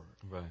that they weren't.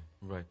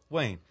 Right.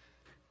 Wayne,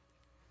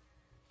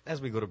 as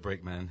we go to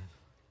break, man,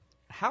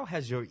 how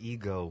has your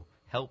ego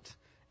helped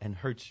and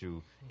hurt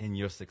you in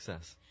your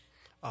success?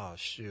 Oh,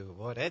 shoot.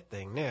 Boy, that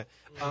thing there.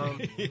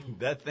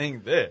 That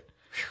thing there.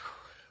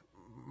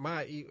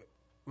 My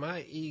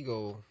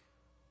ego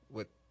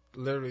would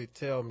literally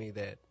tell me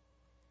that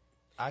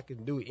I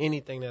could do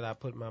anything that I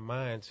put my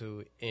mind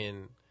to,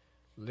 and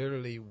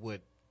literally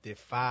would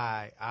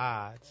defy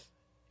odds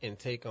and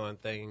take on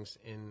things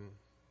and,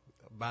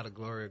 by the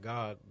glory of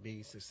God,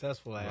 be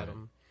successful at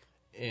them.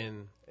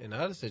 And in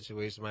other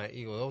situations, my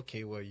ego,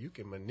 okay, well, you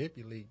can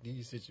manipulate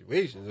these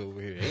situations over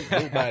here. Ain't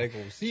nobody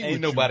going to see what you're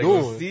doing. Ain't nobody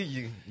going to see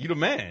you. You the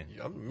man.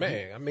 I'm the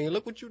man. I mean,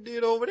 look what you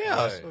did over there.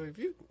 Right. So if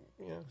you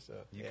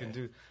can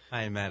do.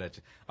 I ain't mad at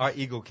you. Our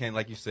ego can,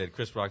 like you said,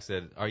 Chris Rock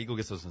said, our ego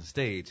gets us on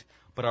stage,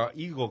 but our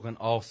ego can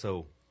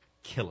also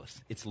kill us.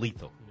 It's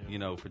lethal,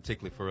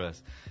 particularly for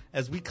us.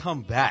 As we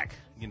come back,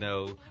 I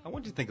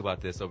want you to think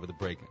about this over the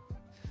break.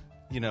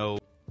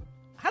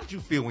 How did you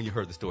feel when you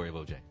heard the story of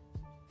OJ?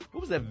 What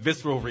was that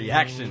visceral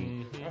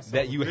reaction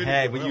that you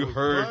had when you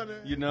heard,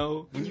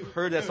 when you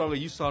heard that song or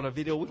you saw the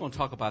video? We're going to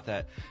talk about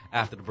that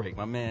after the break.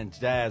 My man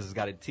JayZ has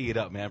got it teed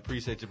up, man.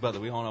 Appreciate you, brother.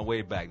 We're on our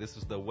way back. This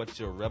is the What's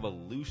Your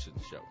Revolution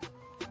show.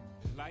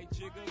 Light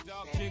jigger,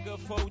 dark jigger,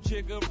 faux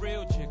jigger,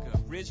 real jigger.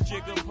 Rich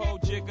jigger, po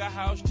jigger,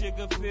 house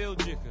jigger, field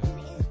jigger.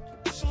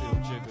 Still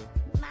jigger.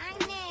 My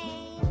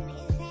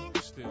name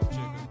is still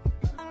jigger.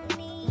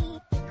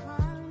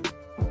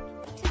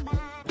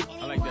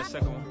 I like that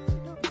second one.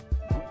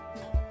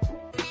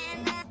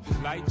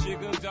 Light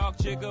jigger, dark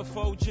jigger,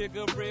 faux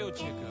jigger, real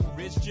jigger.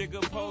 Rich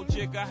jigger, po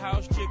jigger,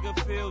 house jigger,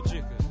 field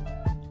jigger.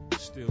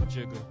 Still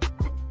jigger.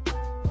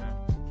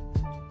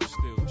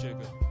 Still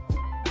jigger.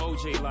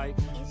 OJ like,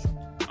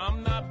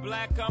 I'm not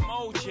black, I'm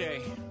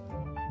OJ.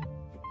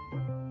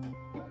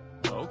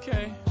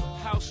 Okay.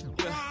 House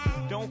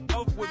nigga, don't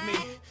up with me.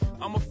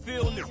 I'm a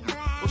field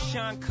nigga with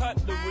shine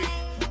cutlery.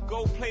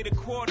 Go play the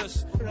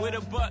quarters where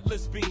the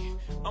butlers be.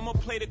 I'ma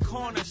play the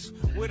corners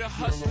where the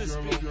hustlers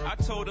be. I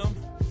told them,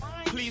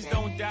 please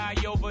don't die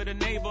over the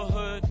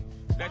neighborhood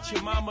that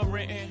your mama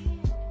renting.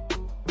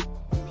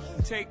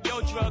 Take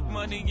your drug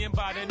money and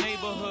buy the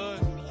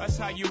neighborhood. That's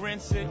how you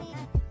rinse it.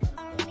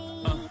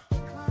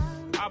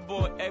 I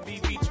bought every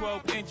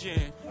V12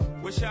 engine.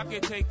 Wish I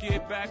could take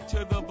it back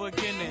to the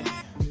beginning.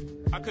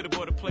 I could have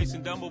bought a place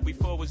in Dumbo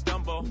before it was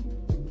Dumbo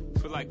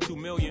for like $2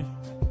 million.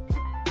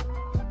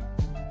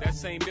 That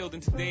same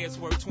building today is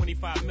worth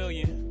 $25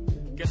 million.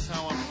 Guess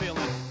how I'm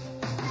feeling?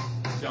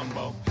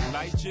 Dumbo.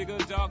 Light jigger,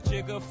 dark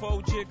jigger,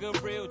 faux jigger,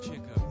 real jigger.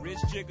 Rich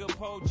jigger,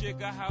 po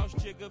jigger, house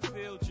jigger,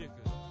 field jigger.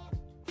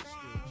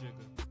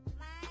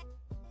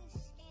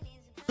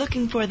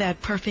 Looking for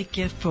that perfect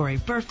gift for a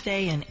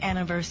birthday, an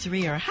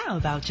anniversary, or how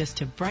about just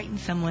to brighten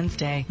someone's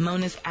day?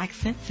 Mona's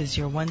Accents is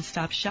your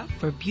one-stop shop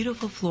for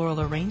beautiful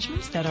floral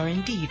arrangements that are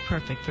indeed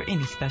perfect for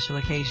any special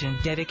occasion.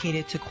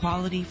 Dedicated to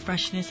quality,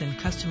 freshness, and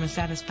customer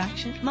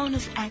satisfaction,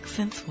 Mona's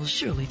Accents will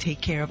surely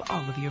take care of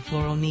all of your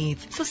floral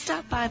needs. So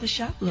stop by the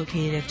shop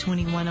located at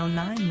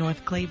 2109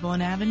 North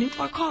Claiborne Avenue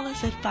or call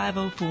us at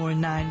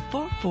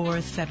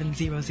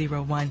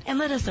 504-944-7001 and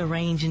let us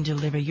arrange and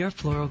deliver your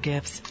floral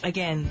gifts.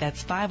 Again,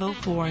 that's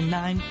 504-944-7001,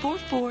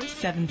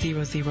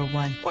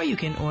 or you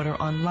can order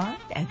online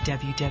at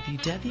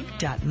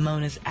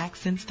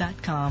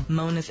www.monasaccents.com.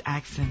 Mona's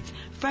Accents,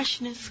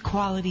 freshness,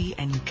 quality,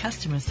 and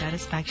customer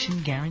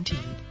satisfaction guaranteed.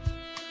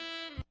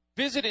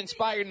 Visit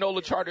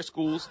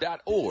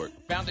InspiredNOLACharterschools.org.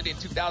 Founded in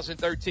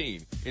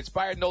 2013,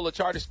 Inspired NOLA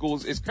Charter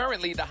Schools is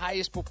currently the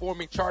highest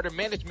performing charter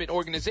management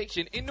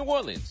organization in New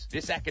Orleans.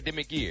 This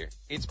academic year,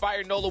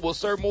 Inspired NOLA will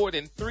serve more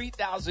than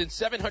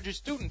 3,700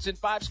 students in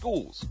 5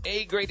 schools.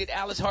 A-graded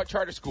Alice Hart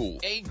Charter School,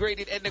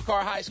 A-graded Edna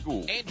Carr High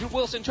School, Andrew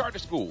Wilson Charter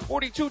School,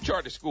 42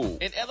 Charter School,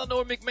 and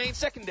Eleanor McMain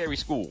Secondary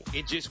School.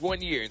 In just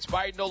 1 year,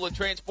 Inspired NOLA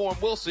transformed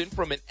Wilson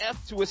from an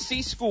F to a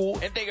C school,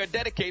 and they are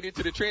dedicated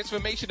to the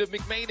transformation of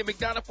McMain and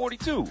McDonough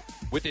 42.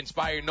 With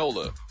Inspired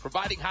NOLA,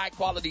 providing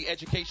high-quality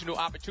educational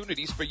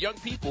opportunities for young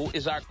people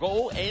is our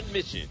goal and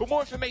mission. For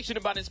more information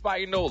about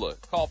Inspired NOLA,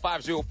 call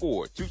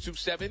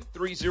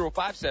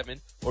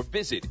 504-227-3057 or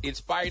visit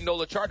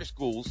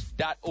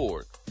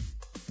InspiredNOLACharterschools.org.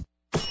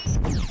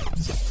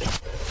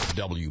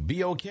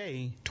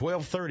 WBOK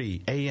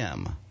 1230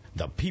 AM,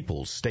 the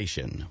People's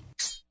Station.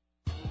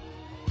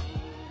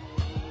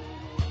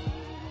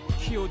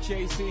 Kill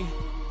JayZ.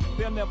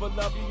 They'll never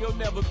love you, you'll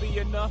never be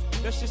enough.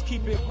 Let's just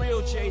keep it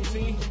real,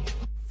 JayZ.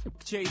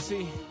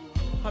 JayZ.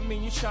 I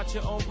mean, you shot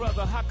your own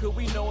brother. How could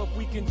we know if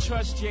we can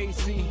trust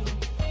JayZ?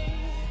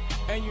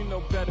 And you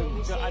know better,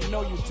 nigga. I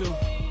know you do.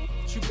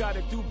 But you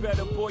gotta do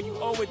better, boy. You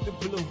owe it the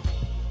blue.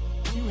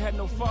 You had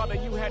no father,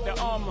 you had the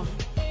armor.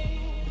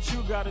 But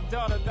you got a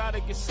daughter, gotta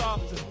get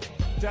softer.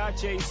 Die,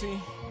 JayZ.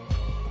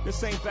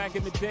 This ain't back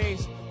in the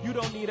days. You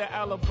don't need an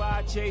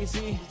alibi,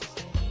 JayZ.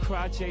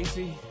 Cry,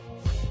 JayZ.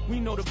 We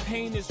know the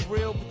pain is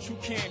real, but you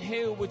can't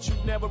heal what you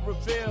never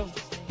revealed.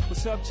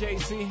 What's up,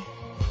 JayZ?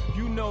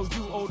 You know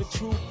you owe the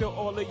truth to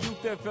all the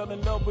youth that fell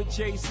in love with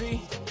JayZ.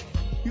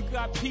 You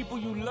got people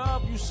you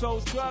love, you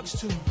sold drugs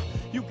to.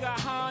 You got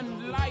high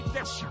on life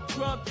that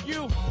drugged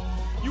you.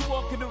 You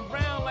walking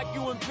around like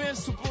you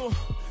invincible.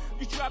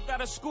 You dropped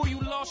out of school, you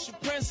lost your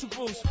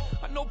principles.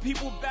 I know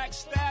people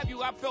backstab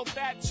you, I felt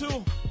that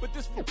too. But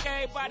this for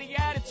everybody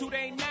attitude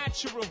ain't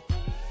natural.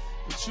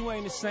 But you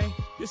ain't the same,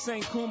 this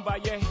ain't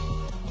kumbaya.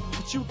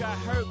 But you got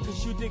hurt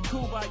cause you did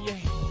kumbaya.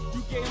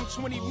 You gave him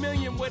 20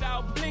 million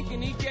without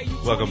blinking, he gave you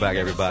 20 Welcome back,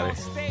 everybody.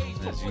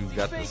 Stage, as you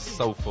got the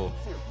soulful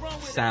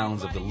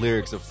sounds of the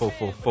lyrics of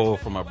 444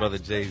 from our brother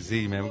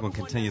JayZ, man. We're going to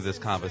continue this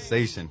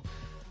conversation.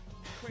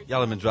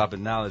 Y'all have been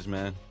dropping knowledge,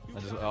 man.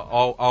 I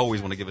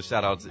always want to give a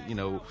shout out to,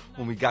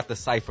 when we got the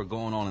cipher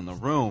going on in the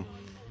room.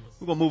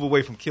 We're going to move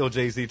away from Kill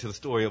JayZ to the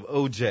story of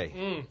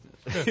OJ.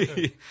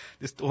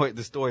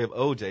 The story of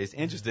OJ. It's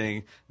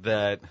interesting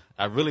that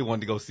I really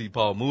wanted to go see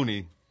Paul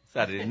Mooney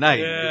Saturday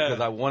night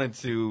because I wanted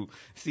to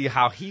see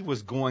how he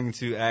was going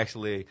to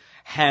actually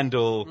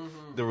handle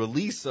the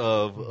release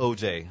of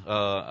OJ.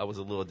 I was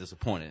a little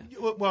disappointed.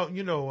 Well,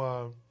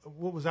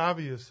 what was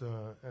obvious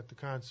at the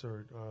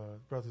concert,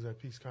 Brothers at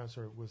Peace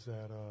concert, was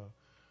that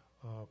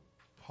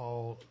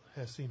Paul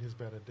has seen his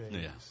better days.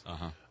 Yeah.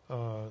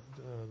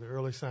 The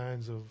early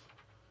signs of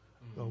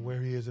where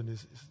he is in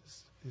his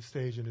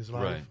stage in his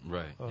life.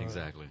 Right,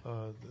 exactly.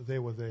 They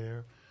were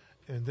there.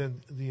 And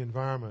then the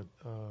environment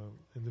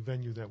and the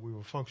venue that we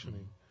were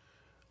functioning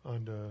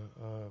under,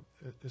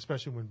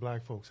 especially when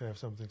black folks have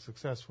something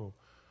successful,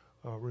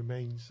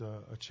 remains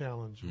a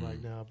challenge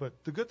right now. But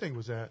the good thing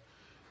was that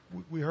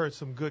we heard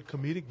some good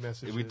comedic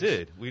messages. We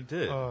did.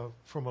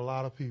 From a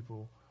lot of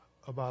people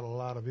about a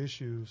lot of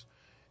issues.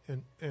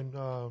 And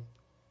I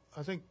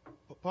think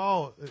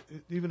Paul,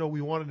 even though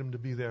we wanted him to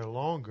be there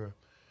longer,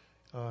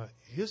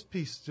 his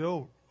piece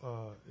still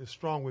is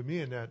strong with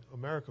me in that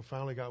America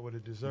finally got what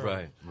it deserved.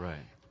 Right.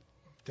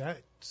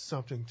 That's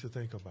something to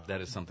think about.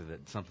 That is something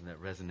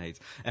that resonates,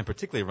 and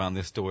particularly around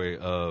this story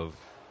of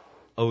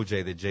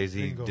OJ that JayZ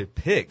Bingo.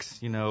 depicts,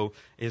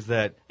 is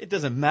that it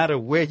doesn't matter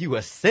where you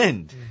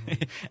ascend.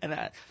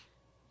 And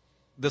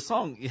the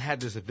song had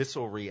this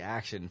visceral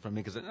reaction from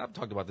me, because I've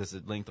talked about this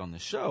at length on the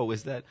show,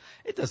 is that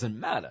it doesn't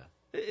matter.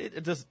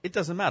 It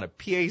doesn't matter.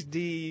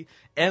 PhD,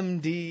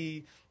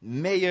 MD,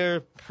 mayor,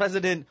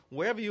 president,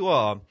 wherever you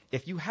are,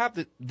 if you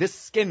have this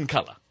skin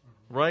color,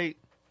 right?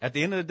 At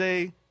the end of the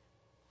day,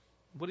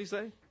 what do you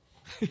say?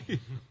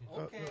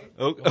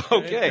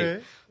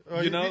 Okay.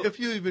 If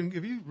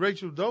you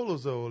Rachel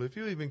Dolezal, if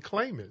you even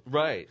claim it,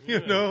 right? You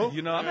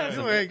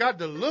ain't got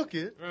to look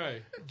it,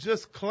 right?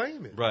 Just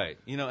claim it, right?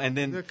 And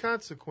then the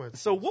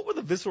consequences. So, what were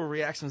the visceral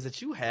reactions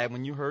that you had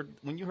when you heard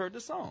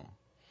the song?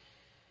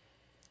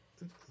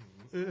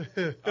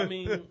 I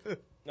mean,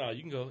 no,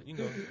 you can go.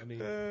 I mean,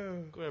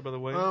 go ahead, brother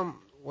Wayne.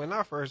 When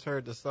I first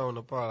heard the song,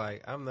 the part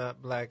like, I'm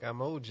not black, I'm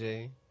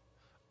OJ.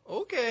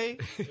 Okay.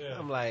 Yeah.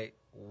 I'm like,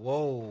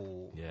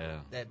 whoa. Yeah.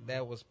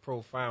 That was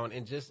profound,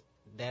 and just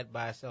that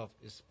by itself,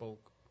 it spoke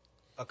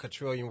a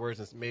quadrillion words,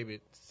 and maybe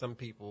some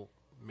people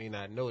may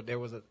not know. There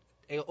was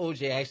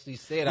OJ actually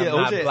said, I'm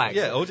not black.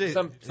 Yeah, OJ.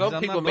 Some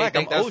people may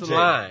think that's the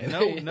line.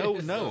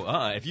 No.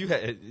 If you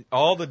had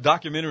all the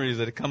documentaries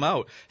that have come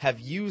out have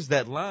used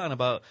that line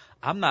about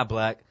I'm not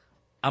black,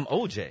 I'm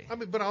OJ. I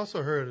mean, but I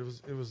also heard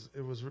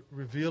it was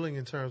revealing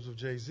in terms of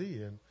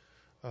JayZ and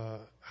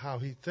how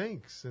he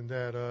thinks, and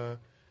that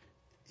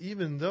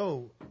even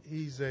though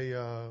he's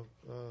a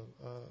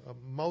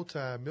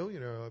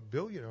multi-millionaire, a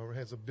billionaire, or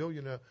has $1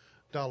 billion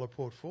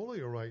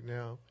portfolio right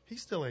now, he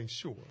still ain't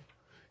sure.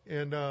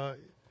 And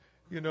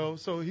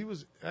so he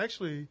was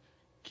actually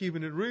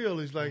keeping it real.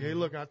 He's like, hey,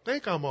 look, I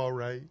think I'm all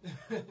right,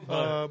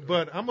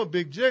 but I'm a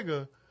big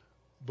jigger,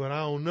 but I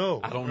don't know.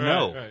 I don't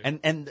know. Right.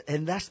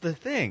 And that's the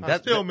thing.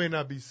 That still may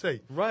not be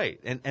safe. Right.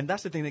 And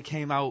that's the thing that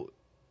came out,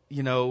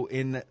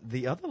 in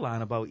the other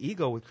line about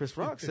ego with Chris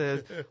Rock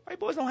says, white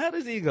boys don't have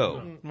this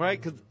ego, right?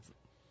 Because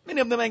many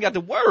of them ain't got to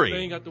worry. They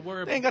ain't got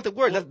to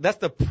worry. That's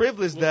the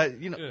privilege that,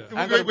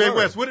 Wait,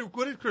 Wes,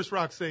 what did Chris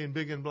Rock say in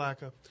Big and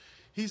Blacker?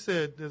 He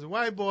said, there's a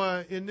white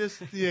boy in this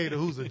theater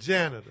who's a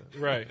janitor.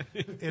 Right.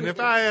 And if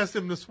I ask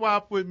him to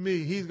swap with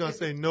me, he's going to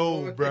say,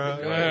 no,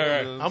 bruh.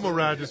 Right. I'm going to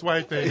ride this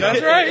white thing. That's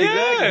right,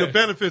 yeah. The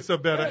benefits are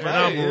better, and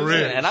I'm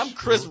rich. And I'm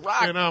Chris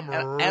Rock. And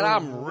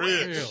I'm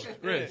rich.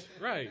 Rich,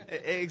 right.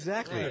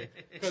 Exactly. Right.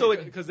 So,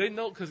 because they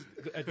know, because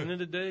at the end of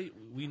the day,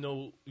 we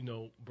know,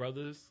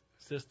 brothers,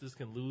 sisters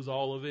can lose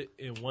all of it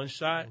in one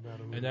shot,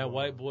 and that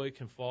white boy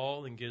can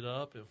fall and get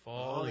up and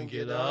fall and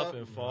get up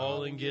and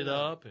fall and get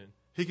up. And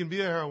he can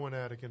be a heroin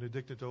addict and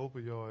addicted to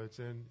opioids,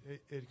 and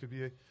it could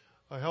be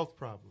a health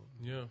problem.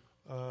 Yeah.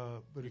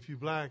 But if you're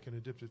black and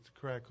addicted to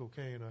crack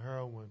cocaine or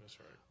heroin, that's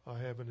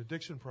right. Have an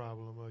addiction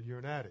problem, you're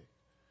an addict.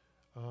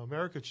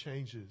 America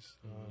changes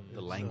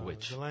the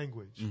language.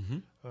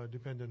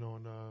 Depending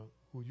on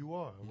who you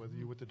are, whether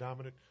you're with the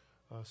dominant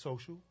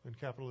social and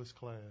capitalist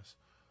class,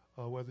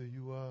 whether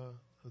you are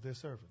their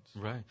servants.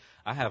 Right.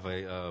 I have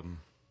I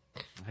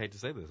hate to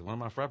say this, one of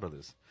my frat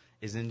brothers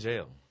is in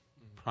jail.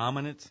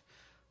 Prominent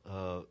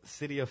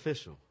city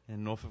official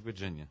in Norfolk,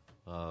 Virginia.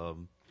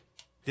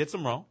 Did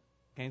some wrong.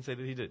 Can't say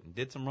that he didn't.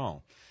 Did some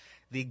wrong.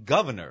 The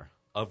governor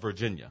of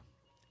Virginia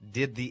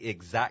did the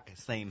exact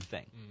same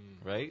thing,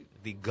 right?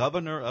 The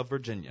governor of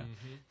Virginia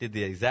did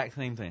the exact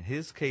same thing.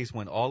 His case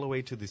went all the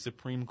way to the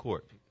Supreme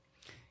Court.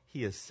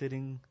 He is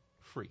sitting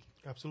free.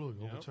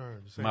 Absolutely,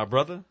 overturned. My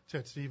brother,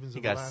 Ted Stevens, he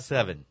got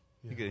 7.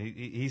 Yeah.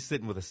 He's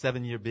sitting with a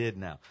 7-year bid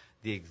now.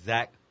 The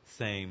exact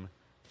same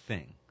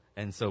thing.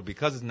 And so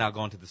because it's now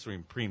gone to the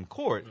Supreme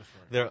Court,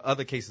 there are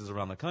other cases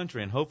around the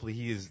country, and hopefully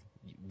he is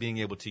being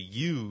able to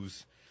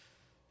use,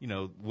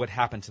 what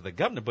happened to the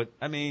governor. But,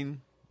 I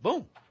mean,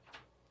 boom.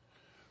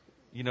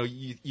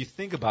 You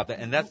think about that,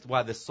 and that's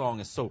why this song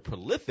is so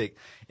prolific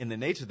in the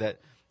nature that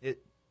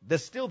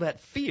there's still that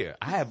fear.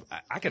 I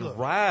can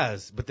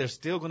rise, but there's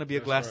still going to be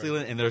a glass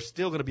ceiling, and there's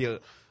still going to be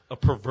a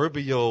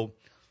proverbial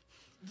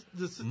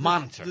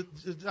monitor.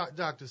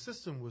 The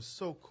system was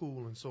so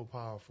cool and so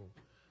powerful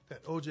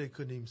that OJ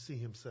couldn't even see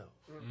himself.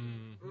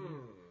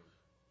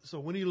 So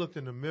when he looked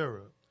in the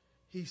mirror,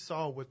 he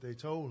saw what they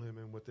told him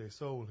and what they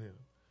sold him.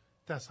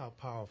 That's how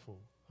powerful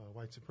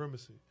white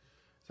supremacy.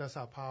 That's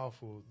how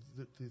powerful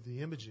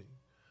the imaging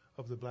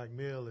of the black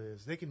male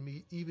is. They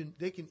can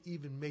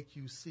even make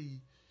you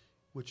see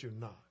what you're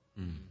not.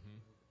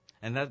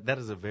 And that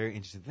is a very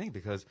interesting thing,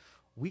 because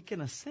we can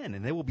ascend,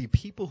 and there will be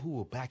people who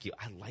will back you.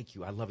 I like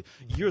you. I love you.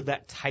 You're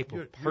that type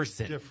of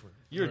person. You're different.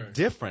 You're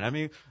different. I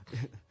mean,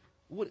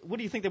 what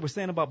do you think they were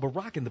saying about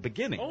Barack in the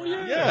beginning? Oh,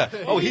 yeah.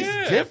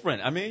 He's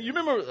different. I mean, you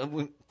remember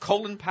when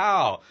Colin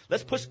Powell,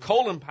 let's push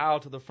Colin Powell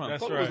to the front.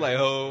 That's Colin right. was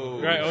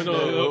like,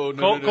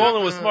 no.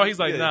 Colin was smart. He's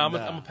like, I'm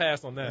going to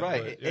pass on that.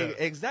 Right, but, yeah.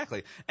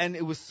 Exactly. And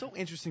it was so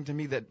interesting to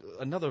me that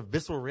another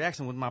visceral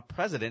reaction with my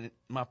president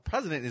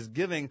is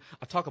giving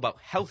a talk about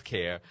health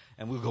care,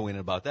 and we'll go in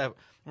about that,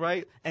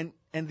 right? And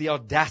the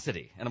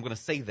audacity, and I'm going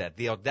to say that,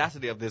 the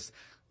audacity of this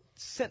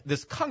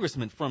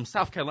congressman from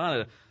South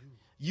Carolina,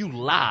 you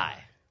lie.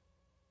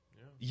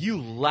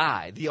 You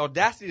lie. The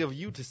audacity of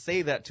you to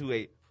say that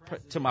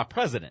to my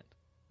president,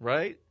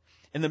 right?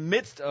 In the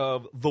midst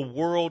of the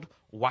world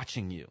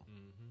watching you.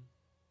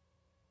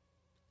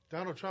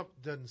 Donald Trump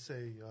doesn't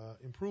say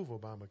improve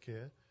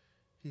Obamacare.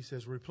 He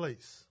says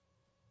replace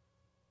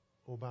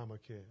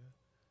Obamacare.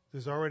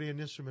 There's already an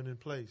instrument in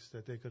place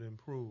that they could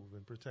improve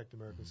and protect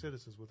American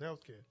citizens with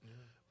health care. Yeah.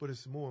 But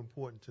it's more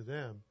important to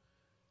them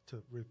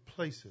to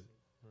replace it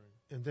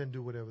and then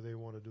do whatever they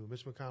want to do.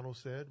 Mitch McConnell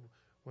said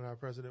when our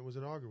president was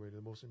inaugurated,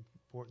 the most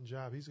important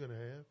job he's going to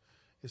have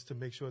is to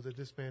make sure that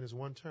this man is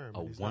one term.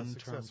 A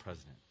one-term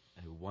president.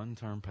 A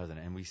one-term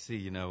president. And we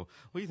see, what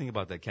do you think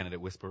about that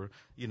candidate whisperer?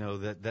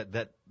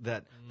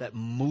 That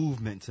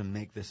movement to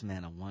make this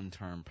man a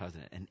one-term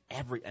president. And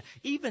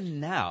even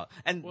now,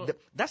 and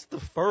that's the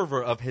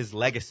fervor of his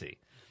legacy,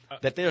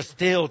 that they're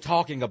still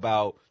talking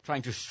about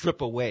trying to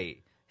strip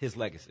away his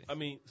legacy. I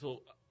mean,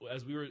 so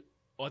as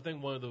I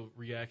think one of the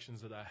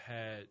reactions that I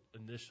had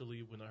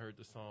initially when I heard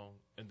the song,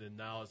 and then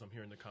now as I'm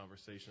hearing the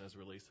conversation as it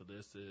relates to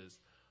this, is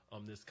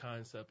this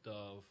concept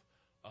of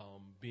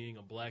being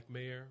a black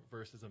mayor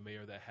versus a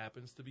mayor that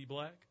happens to be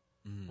black,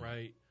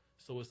 right?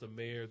 So it's a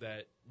mayor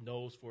that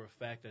knows for a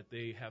fact that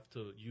they have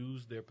to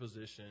use their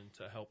position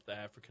to help the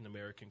African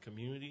American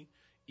community,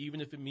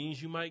 even if it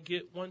means you might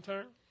get one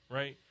term,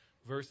 right?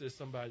 Versus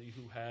somebody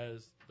who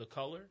has the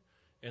color.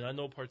 And I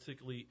know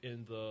particularly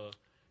in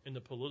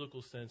the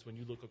political sense, when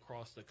you look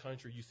across the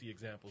country, you see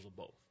examples of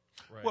both,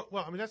 right?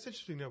 Well, I mean, that's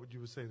interesting that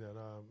you would say that.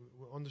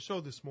 On the show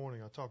this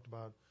morning, I talked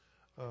about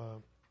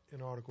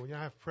an article.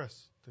 I have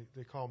press.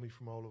 They call me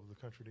from all over the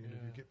country to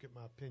interview, get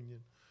my opinion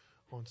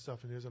on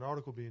stuff. And there's an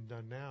article being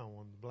done now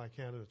on the black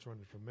candidates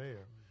running for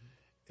mayor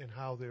and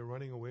how they're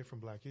running away from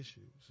black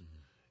issues,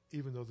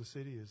 even though the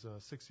city is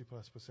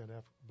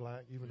 60+%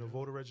 black, even though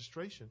voter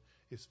registration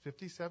is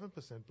 57%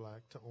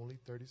 black to only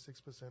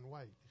 36%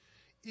 white.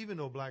 Even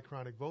though black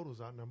chronic voters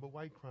outnumber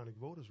white chronic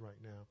voters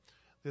right now,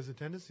 there's a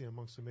tendency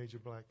amongst the major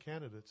black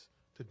candidates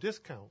to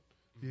discount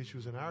the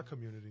issues in our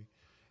community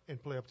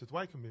and play up to the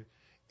white community.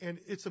 And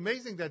it's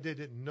amazing that they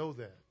didn't know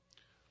that.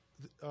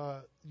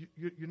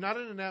 You're not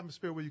in an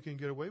atmosphere where you can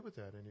get away with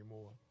that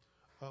anymore.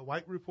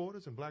 White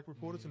reporters and black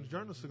reporters and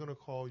journalists are going to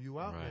call you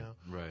out now.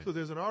 Right. So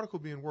there's an article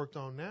being worked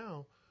on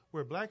now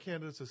where black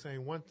candidates are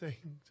saying one thing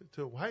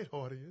to a white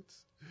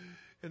audience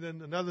and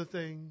then another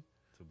thing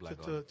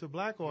to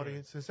black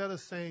audience instead of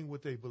saying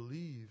what they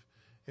believe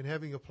and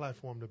having a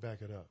platform to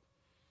back it up.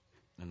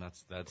 And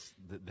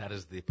that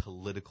is the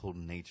political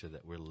nature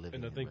that we're living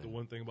in. And I think right? the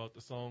one thing about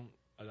the song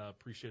and I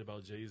appreciate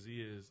about JayZ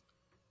is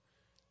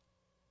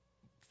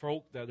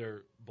folk that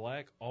are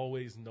black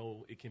always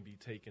know it can be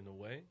taken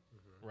away,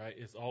 right?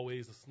 It's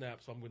always a snap,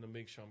 so I'm going to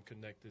make sure I'm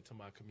connected to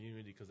my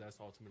community because that's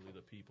ultimately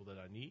the people that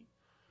I need.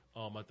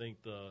 I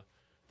think the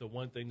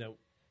one thing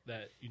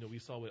that we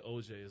saw with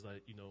OJ is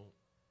like,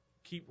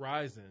 keep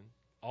rising,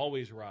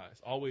 always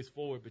rise, always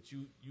forward, but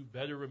you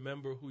better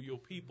remember who your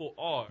people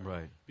are,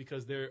 right?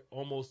 Because they're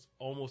almost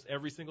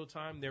every single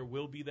time there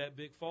will be that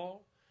big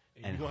fall.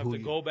 And you're going to have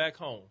to go back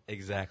home.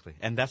 Exactly.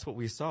 And that's what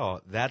we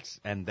saw. That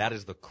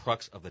is the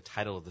crux of the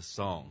title of the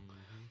song.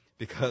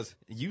 Because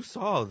you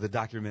saw the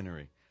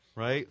documentary,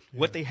 right? Yeah.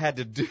 What they had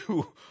to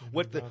do,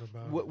 what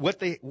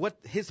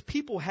his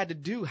people had to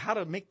do, how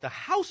to make the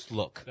house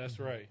look. That's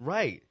right.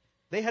 Right.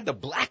 They had to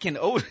blacken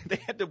OJ. They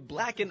had to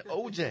blacken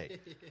OJ.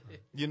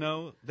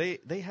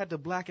 They had to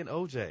blacken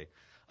OJ.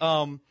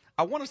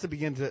 I want us to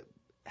begin to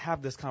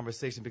have this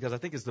conversation because I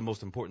think it's the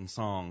most important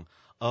song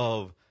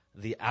of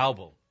the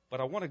album. But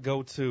I want to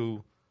go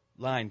to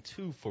line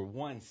 2 for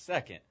 1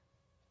 second.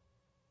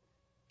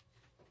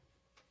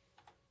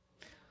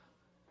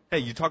 Hey,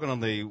 you're talking on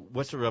the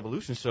Western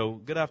Revolution show.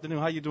 Good afternoon.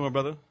 How you doing,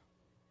 brother?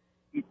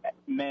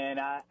 Man,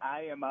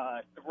 I am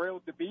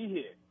thrilled to be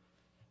here.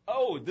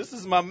 Oh, this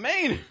is my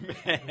main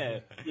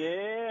man.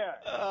 Yeah.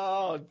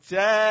 Oh,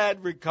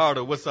 Chad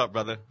Ricardo. What's up,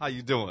 brother? How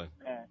you doing?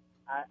 Man,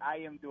 I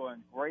am doing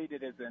great.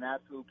 It is an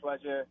absolute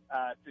pleasure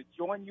to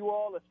join you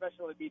all,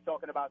 especially to be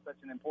talking about such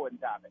an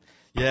important topic.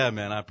 Yeah,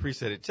 man, I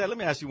appreciate it. Chad, let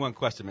me ask you one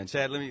question, man.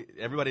 Chad,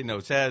 everybody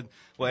know Chad.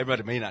 Well,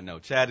 everybody may not know.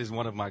 Chad is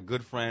one of my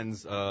good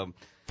friends.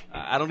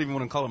 I don't even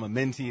want to call him a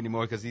mentee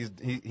anymore because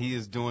he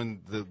is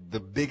doing the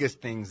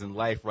biggest things in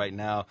life right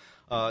now.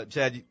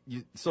 Chad,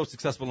 you're so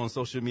successful on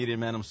social media,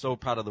 man. I'm so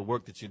proud of the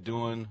work that you're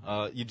doing.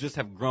 You just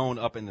have grown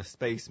up in the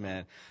space,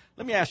 man.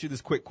 Let me ask you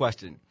this quick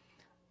question.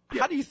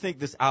 How do you think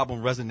this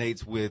album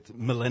resonates with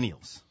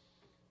millennials?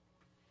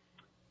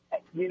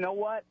 You know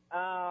what?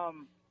 I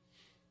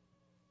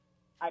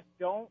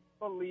don't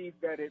believe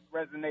that it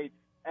resonates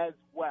as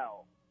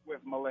well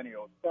with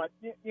millennials. But,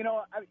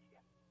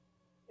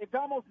 it's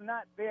almost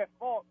not their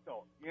fault,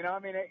 though.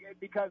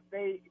 Because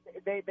they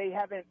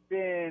haven't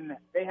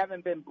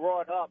been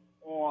brought up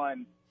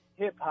on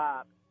hip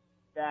hop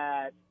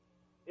that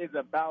is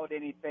about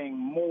anything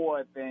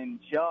more than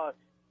just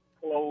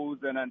clothes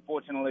and,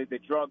 unfortunately, the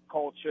drug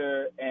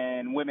culture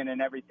and women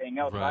and everything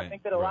else. Right, so I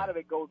think that a lot of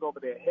it goes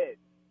over their heads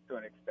to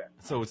an extent.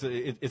 So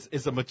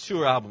it's a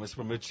mature album. It's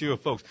for mature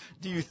folks.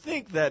 Do you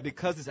think that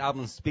because this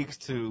album speaks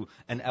to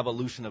an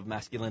evolution of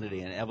masculinity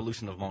and an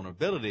evolution of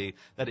vulnerability,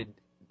 that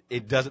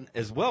it doesn't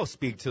as well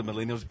speak to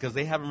millennials because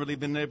they haven't really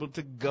been able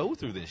to go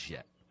through this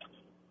yet.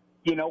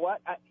 You know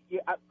what?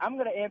 I'm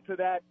going to answer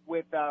that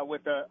with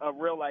a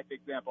real life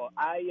example.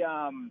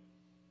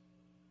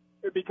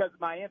 Because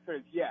my answer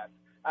is yes.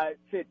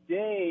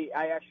 Today,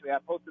 I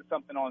posted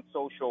something on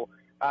social.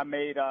 I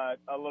made a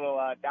little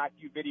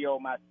docu video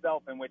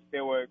myself in which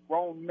there were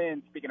grown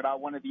men speaking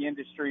about one of the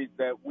industries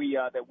that we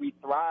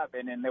thrive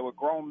in, and there were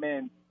grown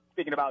men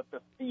speaking about the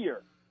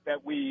fear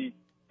that we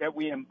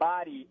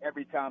embody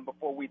every time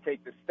before we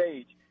take the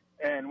stage.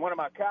 And one of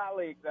my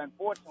colleagues,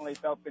 unfortunately,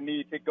 felt the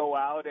need to go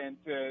out and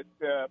to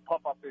puff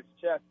up his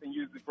chest and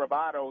use his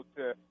bravado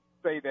to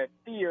say that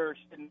fear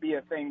shouldn't be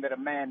a thing that a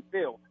man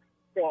feels.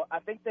 So I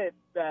think that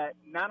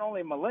not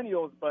only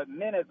millennials, but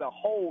men as a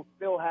whole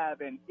still have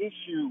an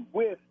issue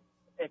with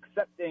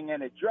accepting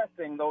and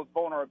addressing those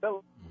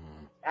vulnerabilities.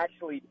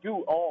 Actually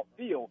do all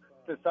feel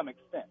to some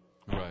extent.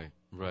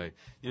 Right.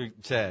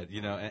 Chad,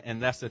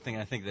 and that's the thing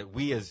I think that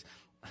we as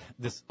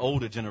this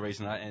older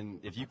generation, and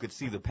if you could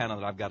see the panel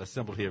that I've got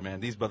assembled here,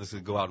 man, these brothers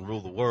could go out and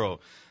rule the world.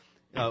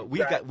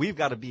 We've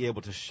got to be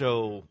able to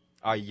show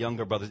our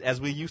younger brothers, as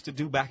we used to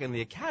do back in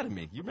the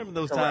academy. You remember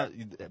those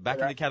times back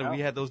in the academy?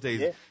 We had those days.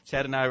 Yeah.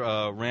 Chad and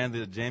I ran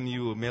the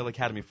JMU Male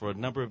Academy for a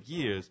number of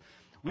years.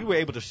 We were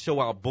able to show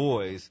our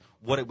boys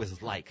what it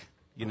was like,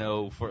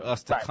 for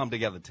us to come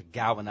together, to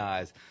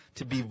galvanize,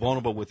 to be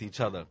vulnerable with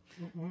each other.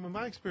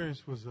 My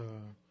experience was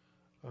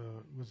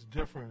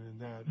different in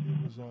that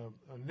it was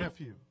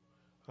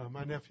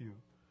my nephew,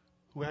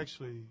 who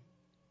actually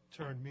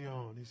turned me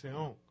on. He said,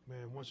 "Oh,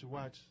 man, once you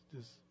watch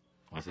this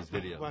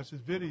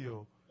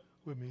video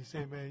with me," he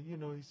said, "Man, you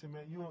on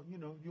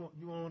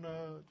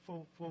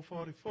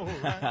 444,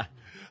 right?"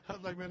 I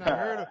was like, "Man,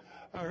 I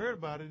heard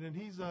about it," and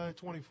he's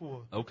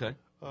 24. Okay.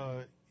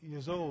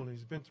 Years old, and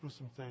he's been through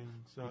some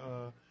things.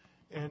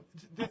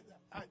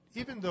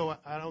 Even though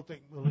I don't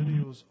think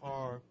millennials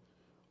are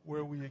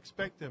where we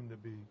expect them to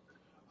be,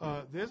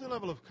 there's a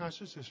level of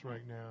consciousness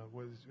right now,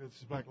 whether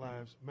it's Black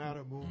Lives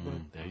Matter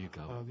movement, there you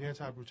go, the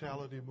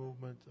anti-brutality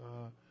movement,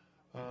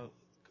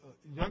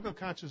 younger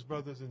conscious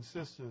brothers and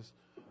sisters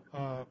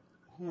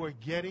who are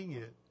getting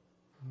it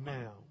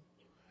now.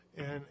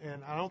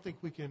 And I don't think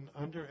we can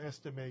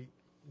underestimate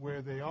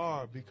where they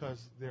are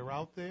because they're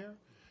out there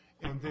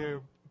and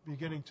they're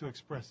beginning to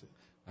express it.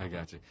 I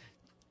got you.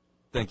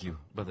 Thank you,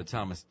 Brother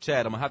Thomas.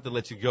 Chad, I'm going to have to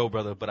let you go,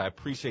 brother, but I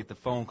appreciate the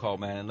phone call,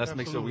 man. And let's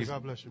Absolutely.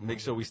 make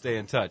sure we stay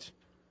in touch.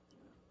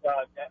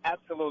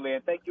 Absolutely,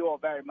 and thank you all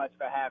very much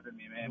for having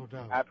me, man. No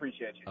doubt. I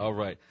appreciate you. All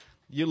right.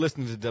 You're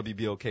listening to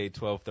WBOK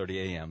 1230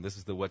 AM. This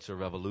is the What's Your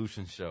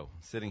Revolution show.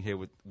 Sitting here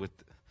with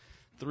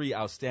three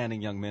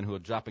outstanding young men who are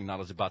dropping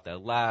knowledge about their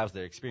lives,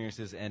 their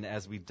experiences, and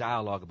as we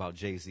dialogue about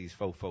JayZ's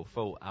Fo Fo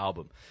Fo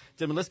album.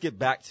 Gentlemen, let's get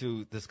back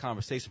to this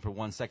conversation for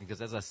 1 second,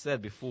 because as I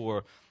said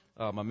before,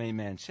 my main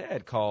man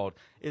Chad called,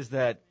 is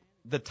that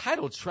the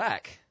title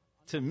track,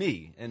 to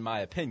me, in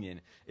my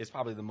opinion, is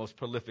probably the most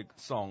prolific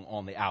song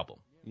on the album.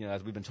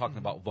 As we've been talking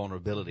about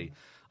vulnerability.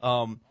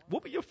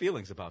 What were your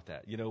feelings about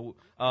that?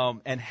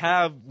 And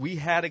have we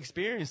had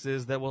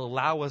experiences that will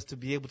allow us to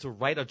be able to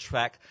write a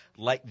track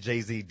like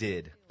JayZ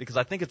did? Because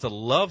I think it's a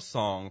love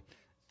song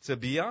to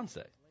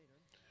Beyonce.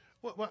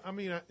 Well, I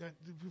mean,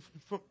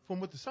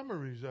 from what the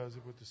summary does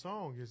with the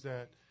song is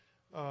that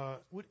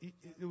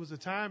it was a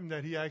time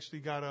that he actually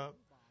got up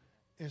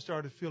and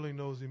started feeling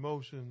those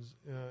emotions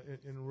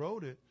and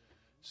wrote it.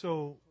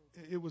 So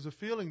it was a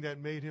feeling that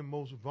made him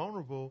most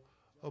vulnerable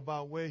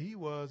about where he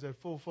was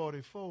at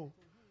 4:44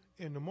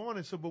 in the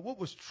morning. So, but what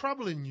was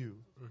troubling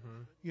you,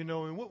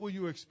 and what were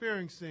you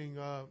experiencing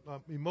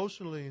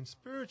emotionally and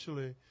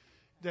spiritually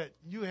that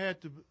you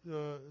had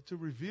to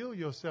reveal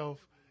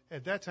yourself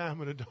at that time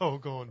of the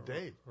doggone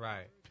day?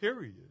 Right.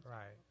 Period.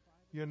 Right.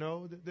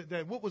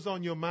 That what was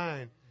on your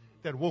mind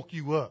that woke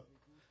you up,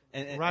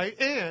 right?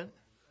 And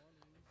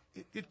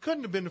it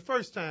couldn't have been the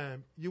first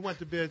time you went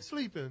to bed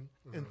sleeping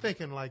and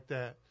thinking like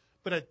that.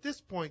 But at this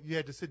point, you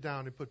had to sit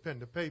down and put pen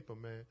to paper,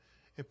 man,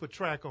 and put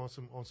track on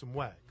some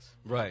wax.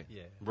 Right.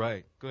 Yeah.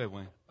 Right. Go ahead,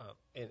 Wayne.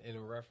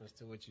 In reference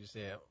to what you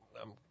said,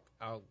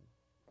 I'll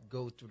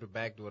go through the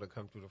back door to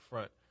come through the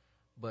front.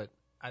 But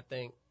I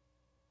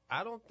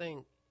don't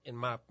think, in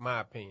my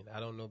opinion, I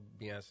don't know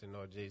Beyonce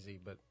nor JayZ,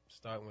 but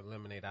starting with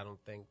Lemonade, I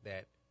don't think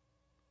that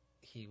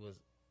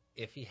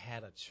if he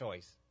had a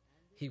choice,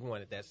 he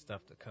wanted that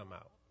stuff to come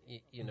out,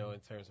 in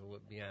terms of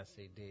what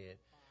Beyonce did.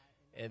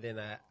 And then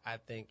I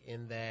think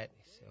in that,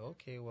 he said,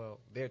 okay, well,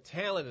 they're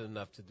talented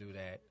enough to do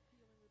that.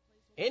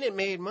 And it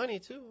made money,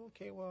 too.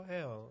 Okay, well,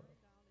 hell,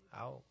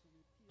 I'll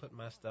put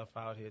my stuff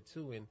out here,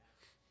 too.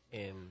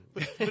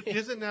 But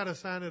isn't that a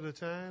sign of the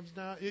times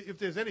now? If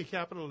there's any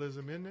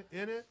capitalism in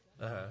it,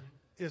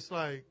 it's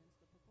like,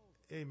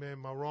 hey, man,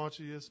 my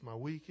raunchiest, my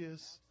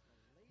weakest,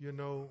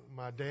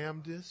 my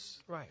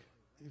damnedest. Right.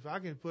 If I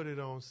can put it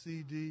on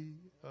CD,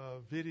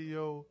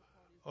 video,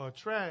 or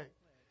track,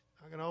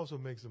 I can also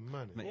make some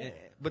money.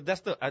 But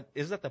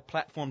is that the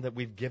platform that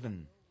we've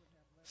given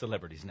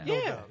celebrities now?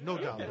 Yeah, no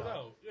doubt.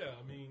 Yeah,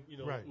 I mean,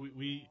 right.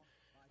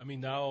 I mean,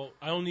 now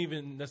I don't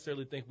even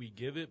necessarily think we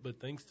give it,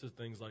 but thanks to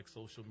things like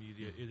social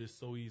media, it is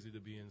so easy to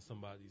be in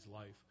somebody's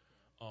life,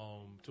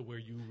 to where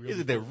you really. Is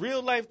it their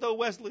real life though,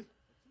 Wesley?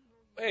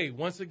 Hey,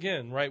 once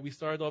again, right? We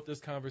started off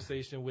this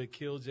conversation with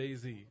Kill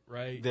JayZ,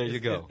 right? There you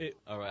go.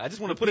 All right, I just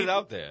want to put it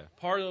out there.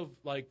 Part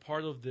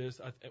of this,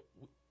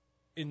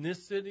 in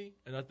this city,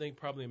 and I think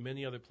probably in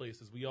many other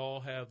places, we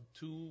all have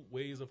two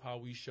ways of how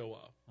we show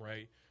up,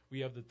 right? We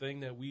have the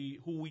thing that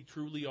who we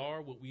truly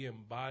are, what we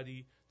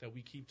embody, that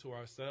we keep to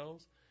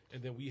ourselves,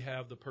 and then we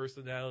have the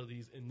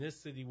personalities in this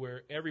city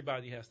where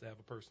everybody has to have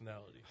a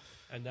personality,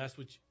 and that's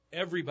what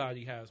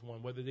everybody has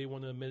one, whether they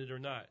want to admit it or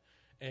not.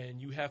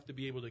 And you have to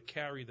be able to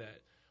carry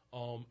that,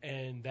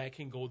 and that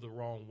can go the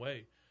wrong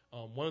way.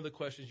 One of the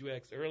questions you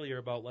asked earlier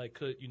about, like,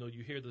 could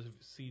you hear the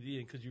CD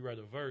and could you write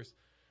a verse?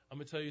 I'm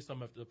gonna tell you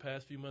something. After the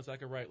past few months, I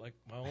could write like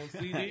my own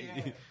CD,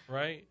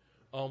 right?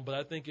 But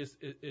I think it's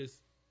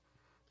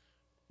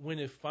when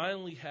it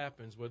finally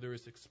happens, whether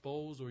it's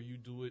exposed or you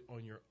do it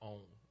on your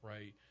own,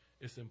 right?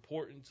 It's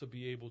important to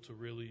be able to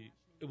really.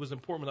 It was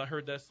important when I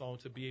heard that song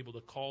to be able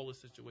to call a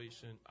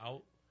situation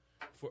out.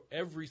 For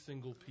every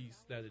single piece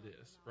that it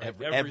is, right?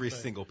 Every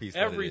single piece.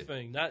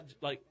 Everything, not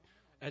like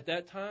at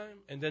that time.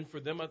 And then for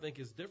them, I think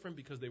it's different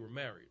because they were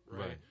married,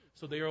 right?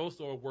 So they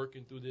also are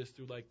working through this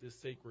this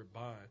sacred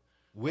bond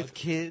with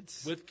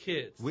kids. With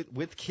kids,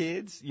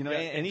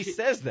 and he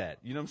says that,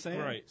 you know what I'm saying?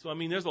 Right. So I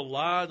mean, there's a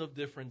lot of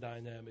different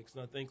dynamics,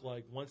 and I think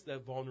like once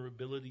that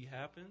vulnerability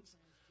happens,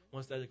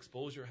 once that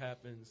exposure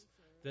happens,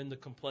 then the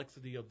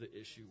complexity of the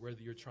issue, whether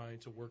you're trying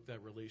to work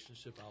that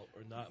relationship out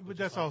or not. But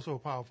that's also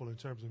powerful in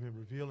terms of him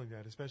revealing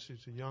that, especially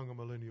to younger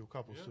millennial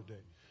couples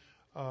today.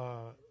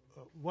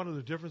 One of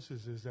the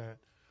differences is that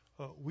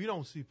we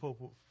don't see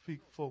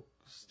folk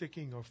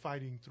sticking or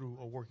fighting through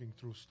or working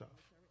through stuff,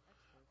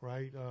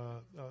 right?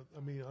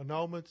 I mean,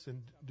 annulments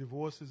and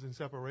divorces and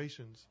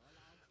separations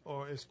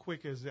are as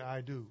quick as the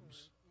I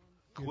do's.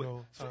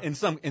 In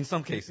some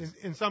cases.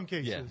 In some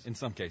cases. Yeah, in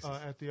some cases.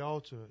 At the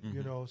altar,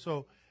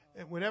 so.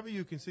 And whenever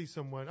you can see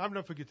someone, I'll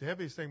never forget the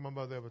heaviest thing my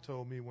mother ever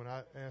told me when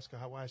I asked her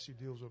why she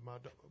deals with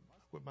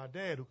my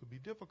dad, who could be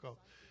difficult.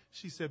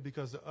 She said,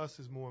 because the us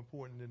is more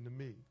important than the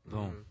me.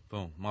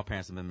 Boom. My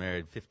parents have been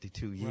married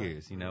 52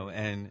 years,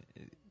 and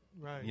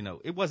right.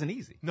 It wasn't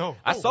easy. No.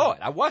 I saw it.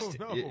 I watched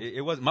it. No.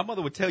 It wasn't. My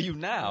mother would tell you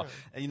now,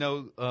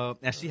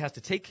 and she has to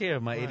take care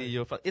of my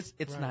 80-year-old father.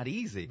 It's not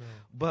easy,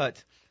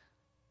 but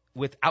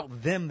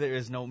without them, there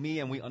is no me,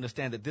 and we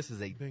understand that this is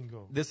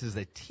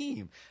a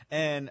team.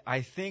 And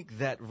I think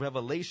that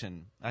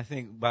revelation,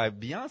 by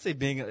Beyonce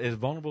being as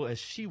vulnerable as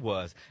she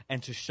was,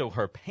 and to show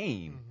her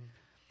pain,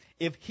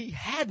 if he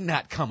had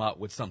not come out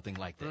with something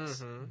like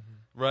this,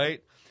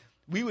 right,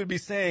 we would be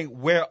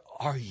saying, "Where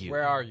are you?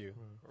 Where are you?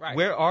 Right.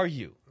 Where are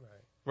you?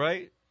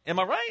 Right?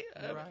 Am I right?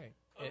 You're right.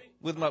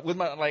 With my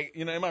am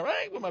I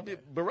right? With my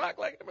Barack,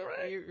 am I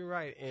right? You're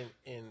right.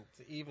 And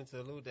to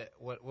allude that,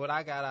 what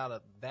I got out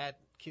of that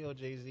Kill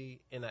JayZ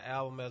in the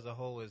album as a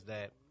whole is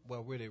that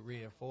what really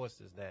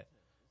reinforces that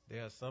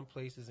there are some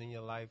places in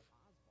your life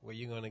where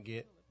you're gonna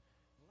get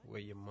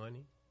where your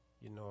money,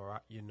 your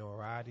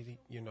notoriety,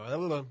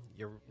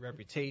 your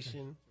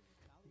reputation,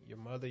 your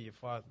mother, your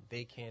father,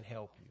 they can't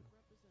help you.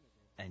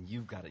 And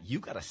you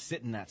gotta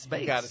sit in that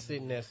space. You gotta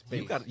sit in that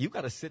space. You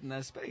gotta sit in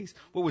that space.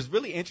 What was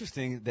really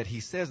interesting that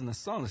he says in the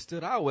song that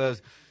stood out was,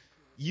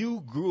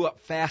 "You grew up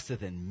faster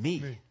than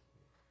me."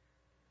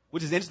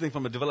 Which is interesting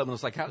from a developmental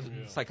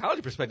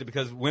psychology perspective,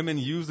 because women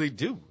usually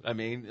do. I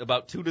mean,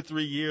 about 2 to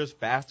 3 years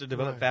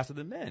develop faster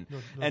than men.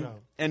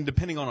 And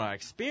depending on our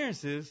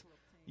experiences,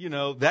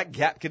 that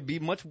gap could be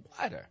much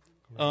wider.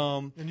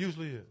 And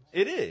usually is.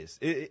 It is.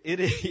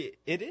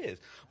 It is.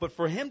 But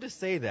for him to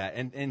say that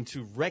and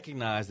to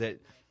recognize that,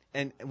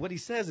 and what he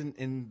says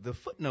in the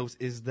footnotes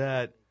is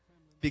that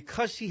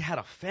because she had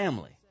a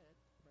family,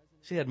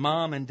 she had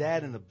mom and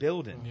dad in the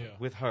building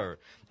with her,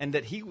 and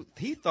that he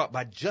thought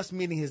by just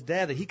meeting his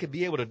dad that he could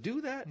be able to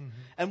do that.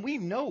 And we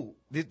know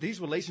that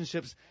these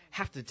relationships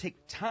have to take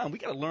time. We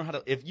got to learn how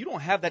to. If you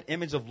don't have that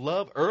image of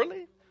love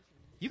early,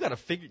 you got to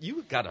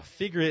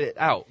figure it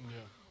out. Yeah.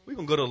 We're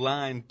gonna go to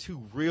line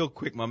 2 real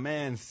quick. My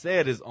man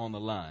Said is on the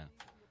line.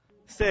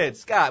 Said,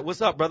 Scott,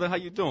 what's up, brother? How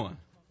you doing?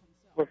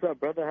 What's up,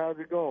 brother? How's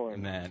it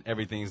going? Man,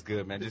 everything's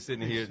good, man. Just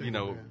sitting here,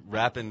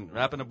 rapping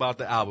about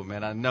the album,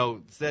 man. I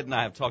know Said and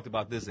I have talked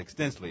about this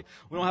extensively.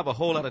 We don't have a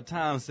whole lot of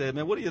time, Said,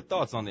 man. What are your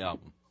thoughts on the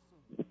album?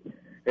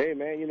 Hey,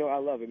 man, I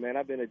love it, man.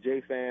 I've been a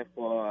Jay fan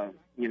for,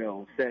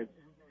 since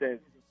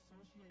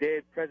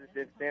Dead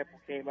President sample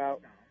came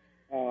out,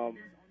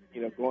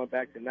 going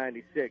back to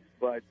 96.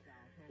 But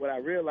what I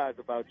realized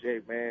about Jay,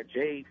 man,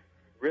 Jay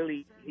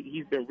really,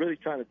 he's been really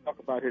trying to talk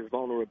about his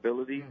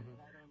vulnerability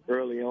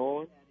early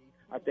on.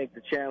 I think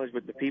the challenge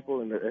with the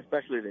people, and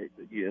especially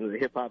the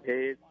hip-hop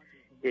heads,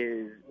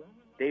 is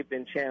they've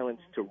been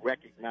challenged to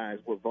recognize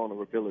what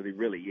vulnerability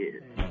really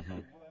is.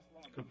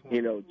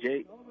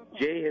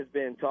 Jay has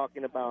been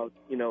talking about,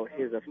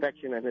 his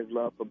affection and his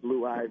love for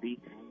Blue Ivy.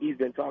 He's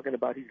been talking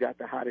about he's got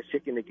the hottest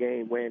chick in the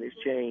game wearing his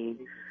chain,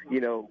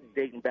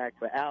 dating back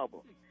for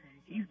albums.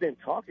 he's been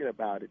talking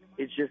about it.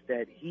 It's just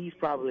that he's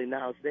probably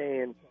now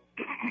saying,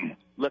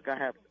 look, I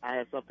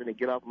have something to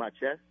get off my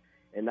chest,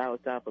 and now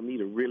it's time for me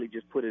to really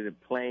just put it in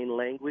plain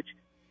language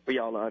for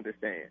y'all to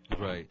understand.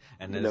 Right.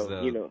 And you there's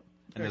know.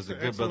 And as the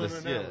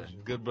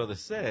good brother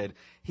said,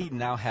 he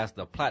now has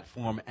the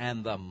platform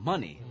and the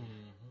money,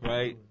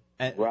 right?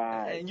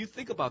 And you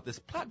think about this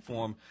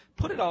platform,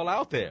 put it all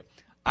out there.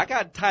 I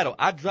got Tidal.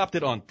 I dropped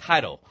it on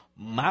Tidal,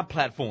 my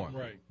platform,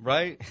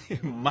 right?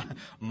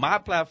 my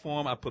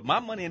platform. I put my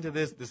money into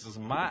this. This is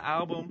my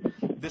album.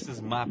 This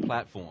is my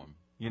platform.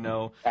 You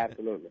know?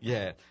 Absolutely.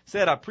 Yeah.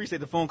 Said, I appreciate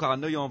the phone call. I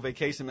know you're on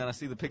vacation, man. I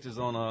see the pictures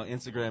on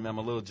Instagram. I'm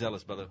a little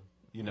jealous, brother.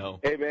 You know.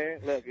 Hey, man,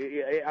 look,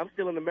 I'm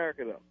still in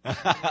America, though.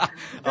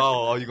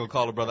 oh, you're going to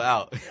call a brother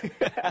out. You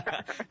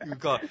can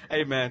call.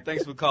 Hey, man,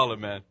 thanks for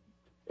calling, man.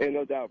 Hey,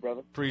 no doubt,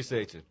 brother.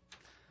 Appreciate you.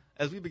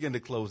 As we begin to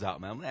close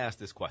out, man, I'm going to ask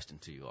this question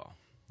to you all.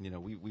 You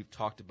know, we've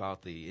talked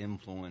about the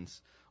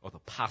influence or the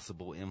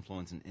possible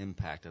influence and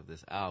impact of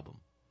this album.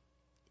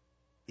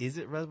 Is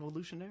it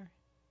revolutionary?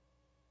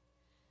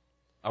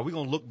 Are we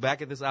going to look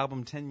back at this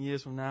album 10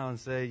 years from now and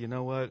say, you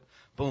know what,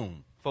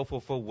 boom,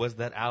 444 was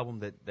that album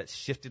that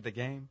shifted the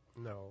game?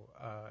 No.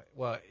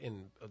 Well,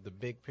 in the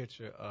big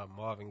picture,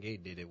 Marvin Gaye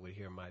did it with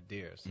Hear My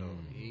Dear. So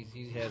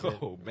he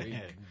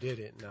hasn't did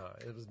it. No,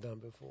 it was done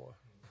before.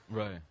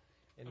 Right.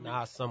 And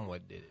Nas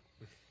somewhat did it.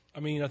 I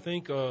mean, I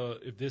think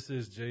if this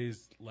is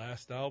Jay's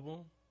last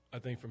album, I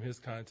think from his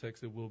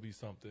context it will be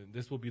something.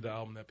 This will be the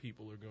album that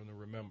people are going to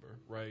remember,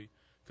 right?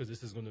 Because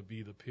this is going to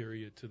be the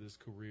period to this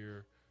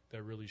career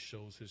that really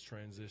shows his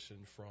transition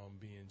from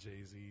being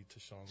JayZ to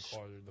Sean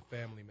Carter, the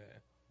family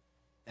man.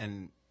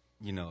 And,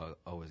 you know,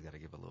 I always got to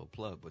give a little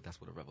plug, but that's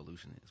what a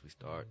revolution is. We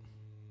start,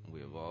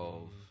 we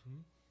evolve,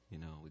 you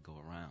know, we go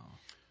around,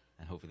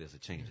 and hopefully there's a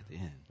change at the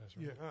end. That's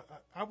right. Yeah,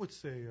 I would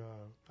say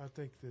I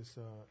think this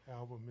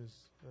album is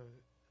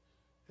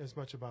as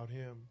much about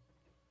him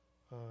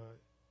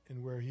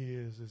and where he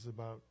is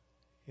about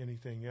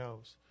anything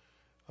else.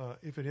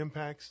 If it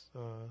impacts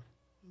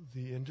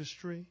the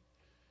industry,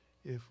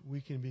 if we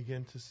can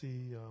begin to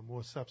see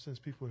more substance,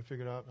 people have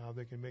figured out how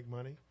they can make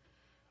money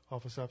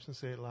off of substance.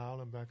 Say it loud,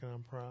 I'm back and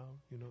I'm proud.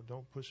 You know,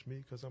 don't push me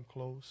because I'm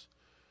close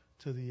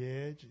to the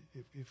edge.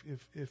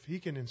 If he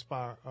can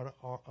inspire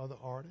other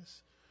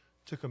artists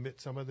to commit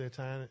some of their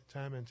time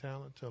and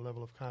talent to a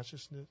level of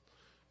consciousness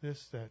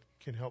that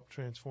can help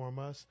transform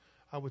us,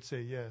 I would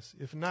say yes.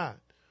 If not,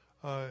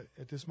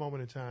 at this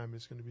moment in time,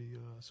 it's going to be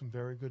some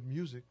very good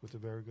music with a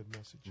very good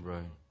message.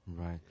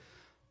 Right.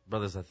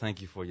 Brothers, I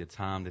thank you for your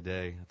time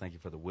today. I thank you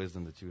for the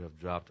wisdom that you have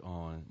dropped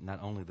on not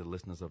only the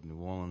listeners of New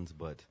Orleans,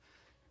 but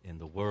in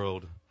the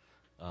world.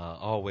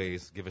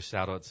 Always give a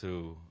shout-out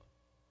to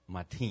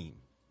my team,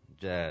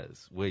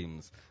 Jazz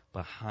Williams,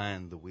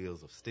 behind the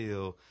wheels of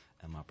steel,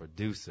 and my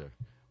producer,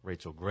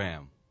 Rachel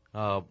Graham.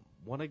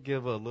 Want to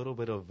give a little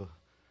bit of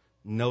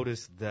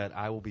notice that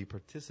I will be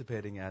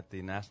participating at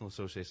the National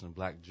Association of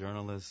Black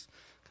Journalists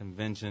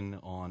Convention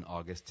on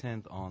August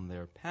 10th on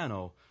their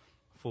panel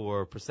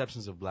for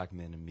perceptions of black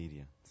men in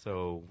media.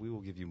 So we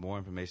will give you more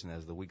information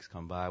as the weeks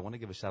come by. I want to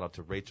give a shout out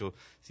to Rachel.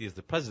 She is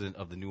the president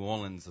of the New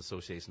Orleans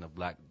Association of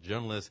Black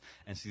Journalists,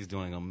 and she's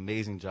doing an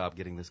amazing job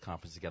getting this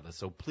conference together.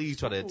 So please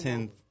try to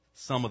attend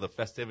some of the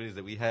festivities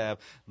that we have.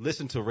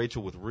 Listen to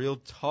Rachel with Real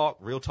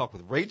Talk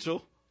with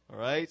Rachel, all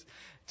right,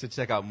 to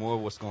check out more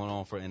of what's going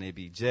on for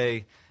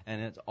NABJ.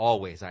 And as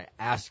always, I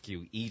ask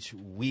you each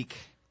week,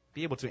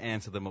 be able to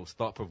answer the most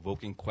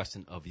thought-provoking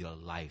question of your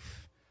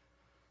life.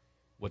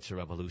 What's your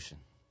revolution?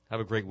 Have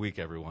a great week,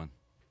 everyone.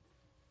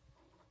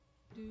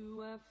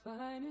 Do I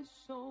find it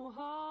so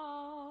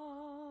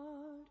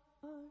hard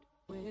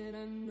when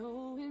I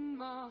know in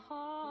my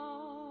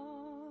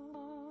heart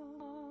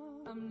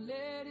I'm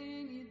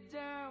letting you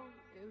down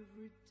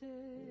every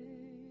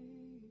day,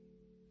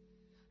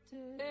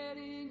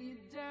 letting you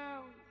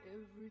down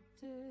every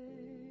day.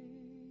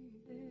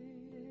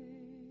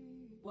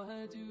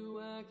 Why do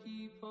I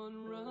keep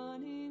on running?